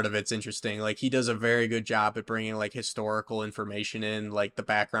every part of it's interesting. Like he does a very good job at bringing like historical information in, like the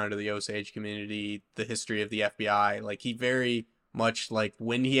background of the Osage community, the history of the FBI. Like he very much like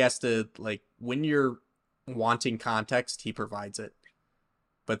when he has to like when you're wanting context, he provides it.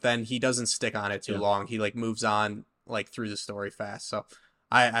 But then he doesn't stick on it too long. He like moves on like through the story fast. So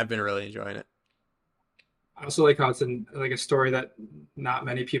I've been really enjoying it. I also like how it's like a story that not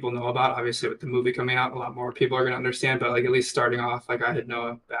many people know about. Obviously, with the movie coming out, a lot more people are going to understand. But like at least starting off, like I had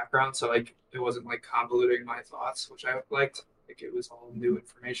no background, so like it wasn't like convoluting my thoughts, which I liked. Like it was all new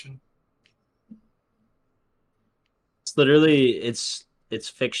information. It's literally it's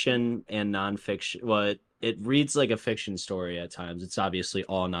fiction and nonfiction. Well, it reads like a fiction story at times. It's obviously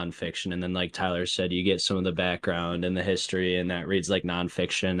all nonfiction, and then like Tyler said, you get some of the background and the history, and that reads like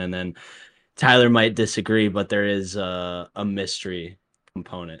nonfiction, and then Tyler might disagree, but there is a mystery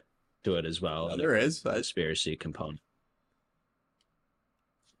component to it as well. There is a conspiracy component.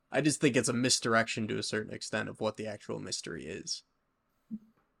 I just think it's a misdirection to a certain extent of what the actual mystery is.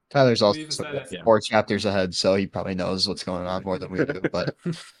 Tyler's also 4 chapters ahead, so he probably knows what's going on more than we do. But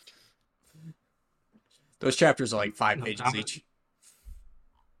those chapters are like 5 pages each.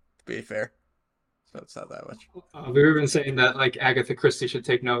 To be fair, so it's not that much. We were even saying that like Agatha Christie should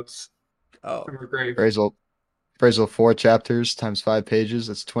take notes. From her grave. Appraisal 4 chapters times 5 pages.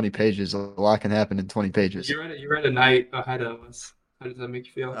 That's 20 pages. A lot can happen in 20 pages. You read a night ahead of us. How does that make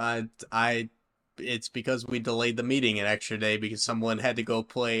you feel? It's because we delayed the meeting an extra day because someone had to go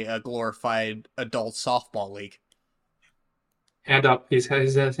play a glorified adult softball league. Hand up. He's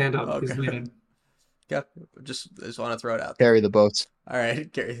his hand up. Okay. He's leading. Yeah, just want to throw it out. Carry the boats. All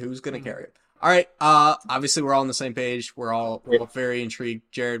right, who's gonna carry it? All right. Obviously we're all on the same page. We're all very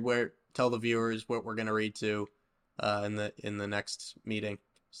intrigued. Jared, tell the viewers what we're gonna read to in the next meeting,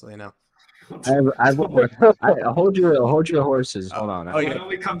 so they know. I hold your horses. Hold on. Why don't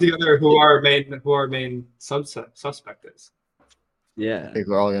we come together? Who our main suspect is? Yeah, I think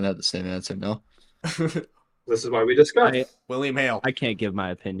we're all gonna have the same answer. No. This is why we discussed William Hale. I can't give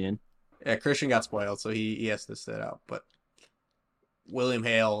my opinion. Yeah, Christian got spoiled, so he has to sit out. But William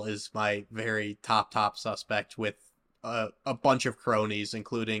Hale is my very top suspect with a bunch of cronies,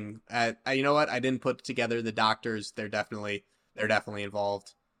 including you know what? I didn't put together the doctors. They're definitely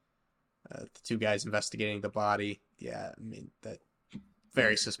involved. The 2 guys investigating the body. Yeah, I mean that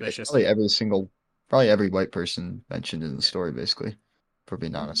very suspicious. Probably every white person mentioned in the story, basically, for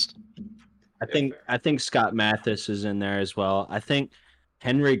being honest. I think Scott Mathis is in there as well. I think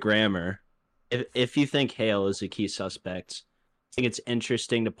Henry Grammer. If you think Hale is a key suspect, I think it's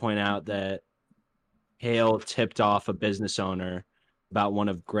interesting to point out that Hale tipped off a business owner about one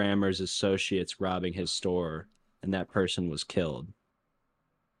of Grammer's associates robbing his store, and that person was killed.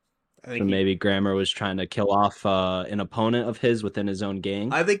 So maybe Grammer was trying to kill off an opponent of his within his own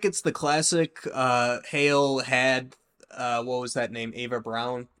gang. I think it's the classic Hale had, what was that name? Ava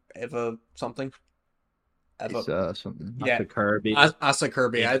Brown? Ava something? Something. Yeah. Asa Kirby. Asa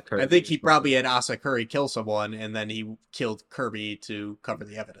Kirby. I think he probably had Asa Kirby kill someone, and then he killed Kirby to cover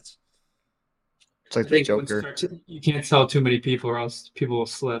the evidence. It's like the Joker. You can't tell too many people or else people will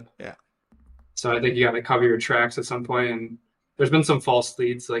slip. Yeah. So I think you got to cover your tracks at some point, and there's been some false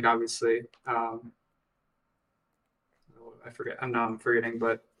leads, like obviously. I forget. I'm forgetting,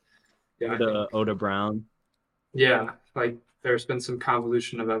 but yeah. Oda Brown. Yeah, like there's been some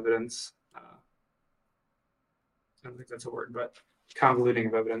convolution of evidence. I don't think that's a word, but convoluting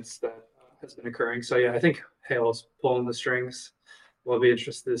of evidence that has been occurring. So yeah, I think Hale's pulling the strings. We'll be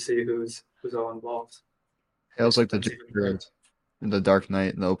interested to see who's all involved. Hale's like the That's even Joker correct. in The Dark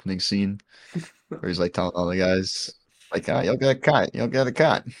Knight in the opening scene, where he's like telling all the guys, like, you'll get a cut, you'll get a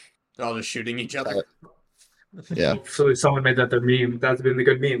cut. They're all just shooting each other. Yeah. Hopefully someone made that their meme. That's been the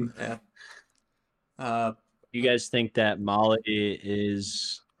good meme. Yeah. You guys think that Molly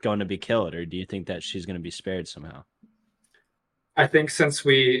is going to be killed, or do you think that she's going to be spared somehow? I think since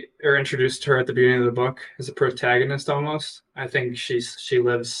we are introduced to her at the beginning of the book as a protagonist almost, I think she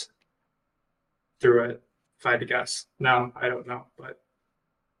lives through it, if I had to guess. No, I don't know, but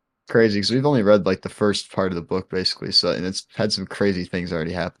Crazy, because we've only read like the first part of the book basically, so and it's had some crazy things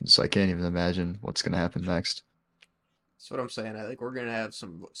already happen, so I can't even imagine what's gonna happen next. That's what I'm saying. I think we're gonna have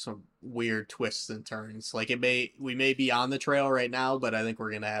some weird twists and turns. Like we may be on the trail right now, but I think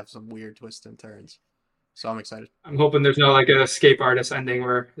we're gonna have some weird twists and turns. So I'm excited. I'm hoping there's no like an escape artist ending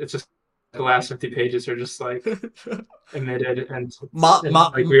where it's just the last 50 pages are just like omitted and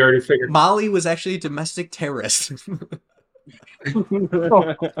like we already figured. Molly was actually a domestic terrorist.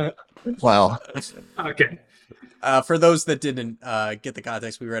 Wow. Okay. For those that didn't get the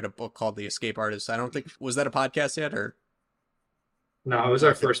context, we read a book called The Escape Artist. I don't think was that a podcast yet, or No, it was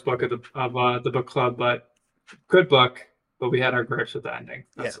our first book of the book club, but good book. But we had our gripes with the ending.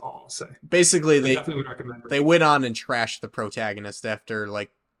 That's all I'll say. basically I definitely would recommend it. they went on and trashed the protagonist after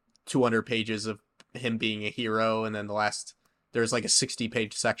like 200 pages of him being a hero, and then there's like a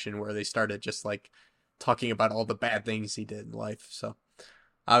 60-page section where they started just like talking about all the bad things he did in life. So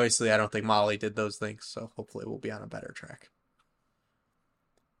obviously I don't think Molly did those things, so hopefully we'll be on a better track.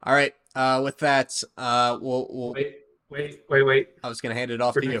 All right, with that, we'll Wait. I was gonna hand it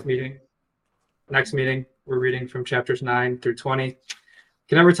off For to next you. Next meeting, we're reading from chapters 9 through 20. You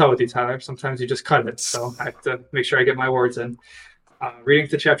can never tell with you, Tyler. Sometimes you just cut it, so I have to make sure I get my words in. Reading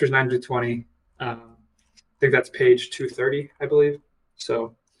to chapters 9 through 20. I think that's page 230, I believe.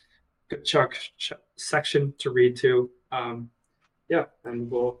 So good section to read to. Yeah,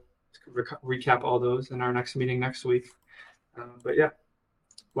 and we'll recap all those in our next meeting next week. But yeah,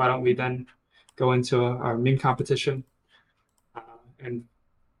 why don't we then go into our meme competition? And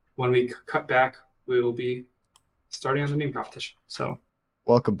when we cut back, we will be starting on the meme competition. So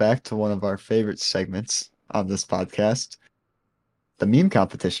Welcome back to one of our favorite segments on this podcast, the meme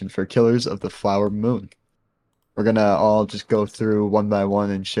competition for Killers of the Flower Moon. We're gonna all just go through one by one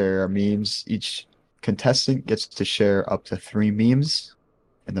and share our memes. Each contestant gets to share up to 3 memes,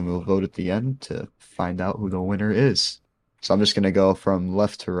 and then we'll vote at the end to find out who the winner is. So I'm just gonna go from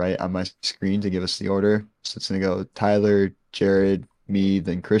left to right on my screen to give us the order. So it's gonna go Tyler, Jared, me,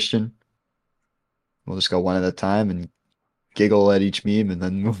 then Christian. We'll just go one at a time and giggle at each meme and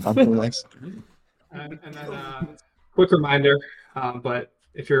then move on to the next. and then quick reminder, but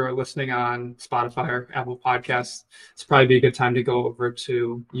if you're listening on Spotify or Apple Podcasts, it's probably be a good time to go over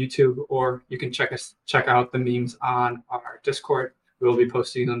to YouTube, or you can check out the memes on our Discord. We'll be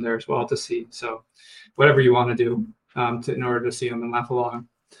posting them there as well to see. So whatever you want to do in order to see them and laugh along,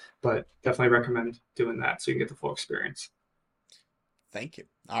 but definitely recommend doing that so you can get the full experience. Thank you.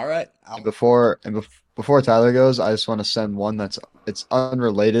 All right. Before Tyler goes, I just want to send one it's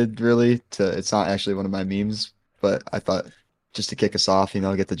unrelated really to, it's not actually one of my memes, but I thought just to kick us off,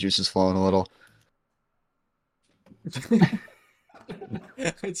 get the juices flowing a little.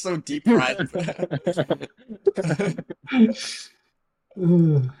 It's so deep fried.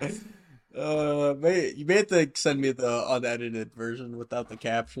 You may have to send me the unedited version without the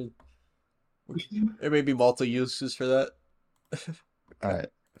caption. There may be multiple uses for that. All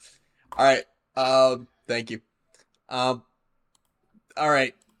right. Thank you. All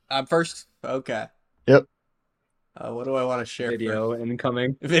right. I'm first. Okay. Yep. What do I want to share? Video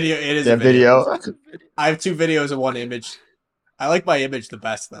incoming. Video. It is Yeah, a video. video. I have 2 videos and 1 image. I like my image the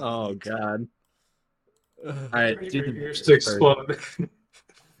best though. Oh God. All right. Your ears to explode.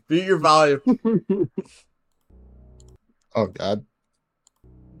 Mute your volume. Oh God.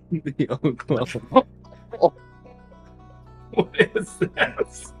 What is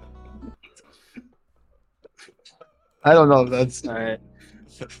this? I don't know. That's All right.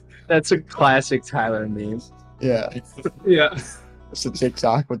 That's a classic Tyler meme. yeah. Yeah. It's a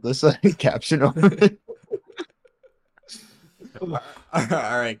TikTok with this caption over it. All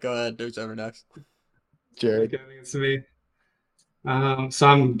right, go ahead. Do whatever next. Jared. I think it's me. So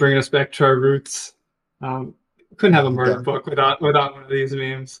I'm bringing us back to our roots. Couldn't have a murder book without one of these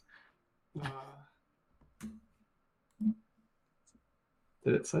memes.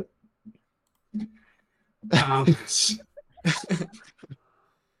 Did it say?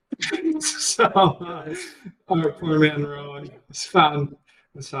 So our poor man Rowan was found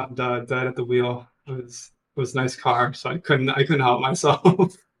dead at the wheel. It was a nice car, so I couldn't help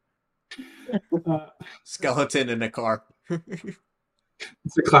myself. Skeleton in a car.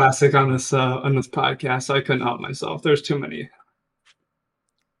 It's a classic on this podcast. So I couldn't help myself. There's too many.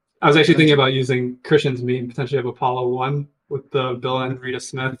 I was actually thinking about using Christian's meme, potentially of Apollo 1 with the Bill and Rita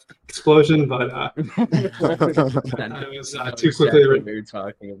Smith explosion, but it was too quickly what we were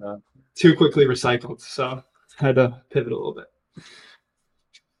talking about. too quickly recycled. So I had to pivot a little bit.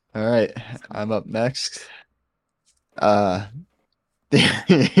 All right, I'm up next. Here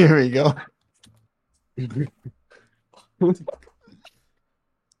we go.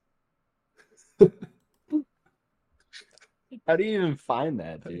 How do you even find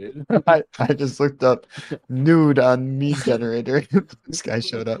that, dude? I just looked up nude on meme generator. This guy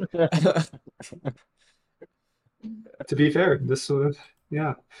showed up. To be fair, this was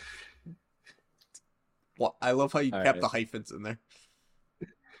yeah. Well, I love how you All kept right. the hyphens in there.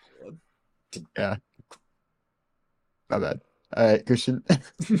 My bad. All right, Christian.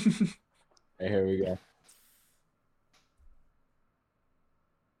 Hey, here we go.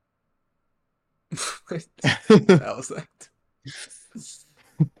 That was that.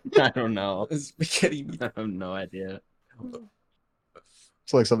 I don't know. Spaghetti meat. I have no idea.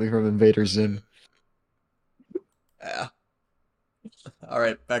 It's like something from Invader Zim. Yeah. All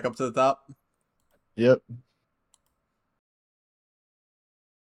right, back up to the top. Yep.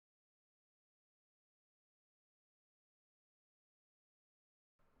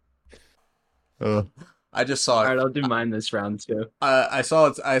 I just saw All it. right, I'll do mine this round too. I saw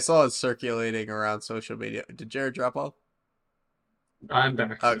it circulating around social media. Did Jared drop off? I'm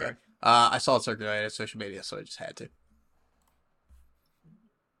back. Okay. I saw it circulating on social media, so I just had to.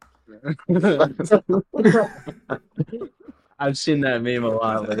 I've seen that meme a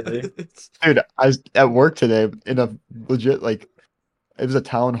lot lately. Dude, I was at work today in a legit it was a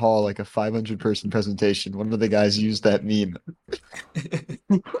town hall, like a 500-person presentation. One of the guys used that meme.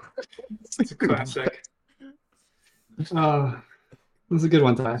 It's a classic. It was a good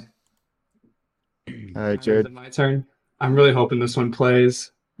one, Ty. All right, Jared. My turn. I'm really hoping this one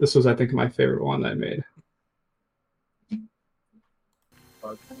plays. This was, I think, my favorite one that I made.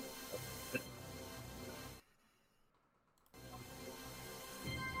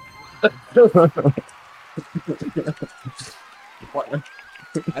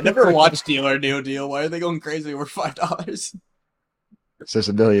 I never watched Deal or No Deal. Why are they going crazy over $5? So there's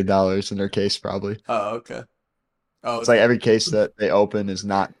 $1 million in their case, probably. Oh, okay. Oh, It's like every case that they open is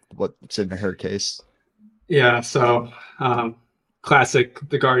not what's in her case. Yeah, so classic.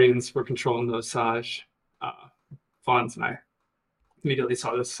 The Guardians were controlling the Assange funds, and I immediately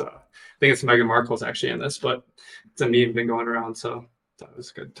saw this. I think it's Meghan Markle's actually in this, but it's a meme been going around, so that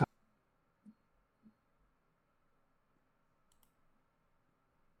was a good time.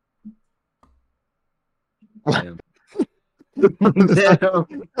 Damn. I don't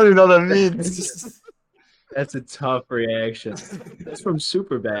even know what that means. That's a tough reaction. That's from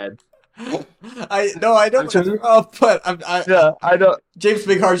Superbad. I don't. But Yeah, I don't. James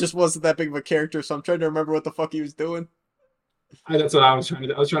Big Heart just wasn't that big of a character, so I'm trying to remember what the fuck he was doing. That's what I was trying to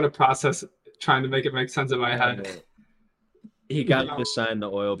do. I was trying to process, trying to make it make sense in my head. He got him to sign the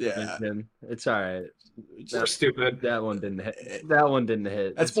oil Yeah. pension. It's all right. They're stupid. That one didn't hit. That one didn't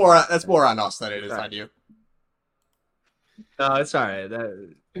hit. That's more on us than it is on you. No, it's all right.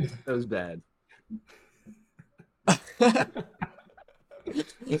 That was bad.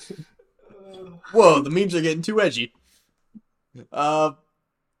 Whoa, the memes are getting too edgy. All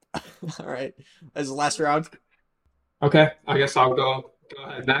right, as the last round. Okay, I guess I'll go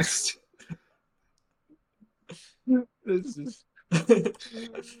ahead next. This is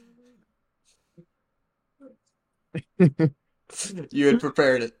You had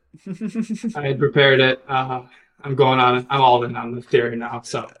prepared it. I had prepared it. I'm going on it. I'm all in on the theory now,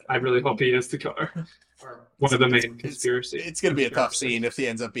 so I really hope he is the killer. Or one of the main conspiracy. It's gonna be a tough scene if he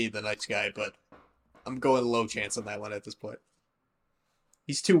ends up being the nice guy, but I'm going low chance on that one at this point.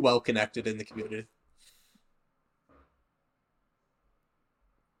 He's too well connected in the community.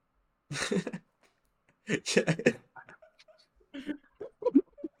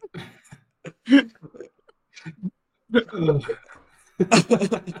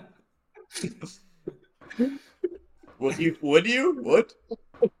 Would you? Would?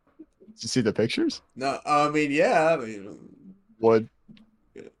 Did you see the pictures? No, I mean, yeah, Would.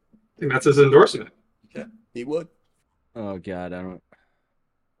 I think that's his endorsement. he would. Oh God, I don't.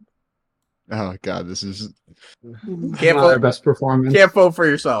 Oh God, this is. Can't Not our vote. best performance. Can't vote for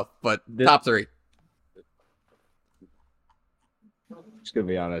yourself, but This- top three. Just gonna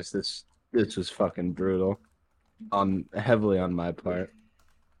be honest, this was fucking brutal. Heavily on my part.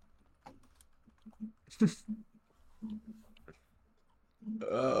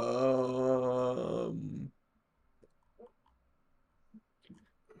 Um,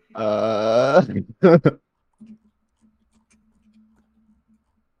 Uh,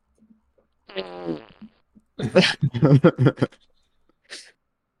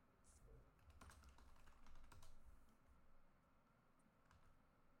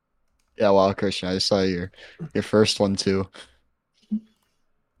 yeah, well, Christian, I saw your first one too.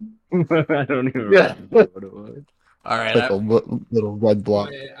 I don't even Yeah. remember what it was. all right. Like a little red block.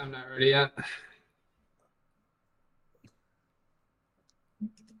 Wait, I'm not ready yet.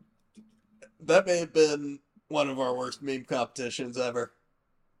 That may have been one of our worst meme competitions ever.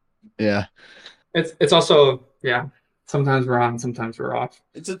 Yeah. It's also, yeah. Sometimes we're on, sometimes we're off.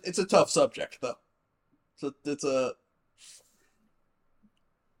 It's a tough subject though. It's a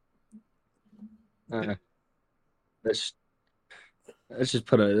Let's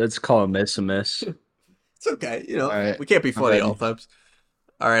just let's call a miss a miss. it's okay. You know, All right, we can't be I'm funny ready. all times.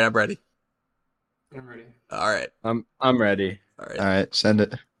 All right, I'm ready. I'm ready. All right, I'm ready. all right. All right, send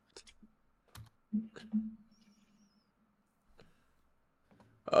it.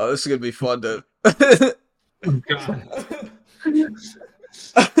 Oh, this is gonna be fun to. Oh, God.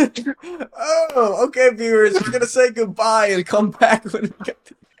 Oh, okay, viewers. We're gonna say goodbye and come back when we get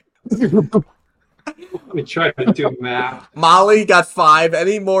to... Let me try to do math. Molly got 5.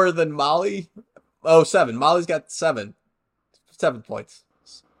 Any more than Molly? Oh, 7. Molly's got 7. 7 points.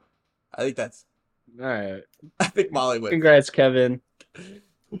 I think that's. All right. I think Molly wins. Congrats, Kevin.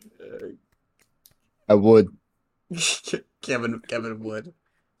 I would. Kevin Wood.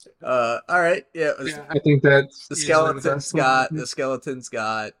 All right. Yeah. Yeah, I think that's The easily skeletons best one. got. The skeletons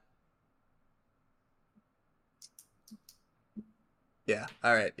got. Yeah.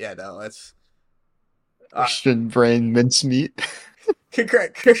 All right. Yeah. No. That's. Christian brain mincemeat.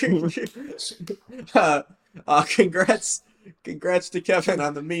 Congrats. Congrats to Kevin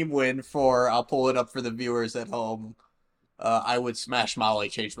on the meme win for. I'll pull it up for the viewers at home. I would smash Molly.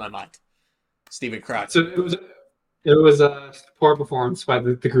 Change my mind. Stephen Crouch. So it was a poor performance by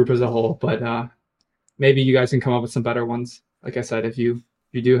the group as a whole, but maybe you guys can come up with some better ones. Like I said, if you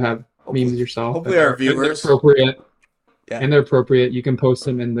do have memes yourself, Hopefully our and they're viewers- appropriate. Yeah. And they're appropriate. You can post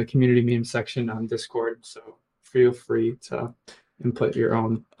them in the community meme section on Discord. So feel free to input your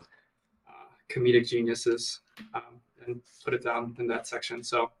own comedic geniuses and put it down in that section.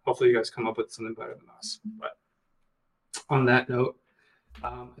 So hopefully you guys come up with something better than us. But on that note,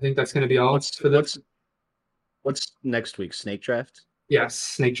 I think that's going to be all for this. What's next week? Snake draft? Yes,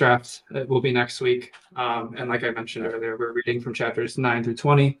 Snake Draft will be next week. And like I mentioned earlier, we're reading from chapters 9 through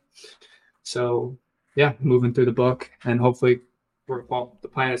 20. So yeah, moving through the book, and hopefully the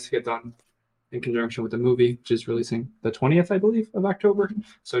plan is to get done in conjunction with the movie, which is releasing the 20th, I believe, of October.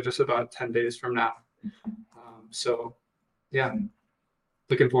 So just about 10 days from now. So yeah,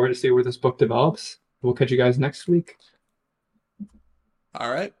 looking forward to see where this book develops. We'll catch you guys next week.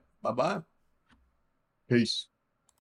 All right. Bye-bye. Peace.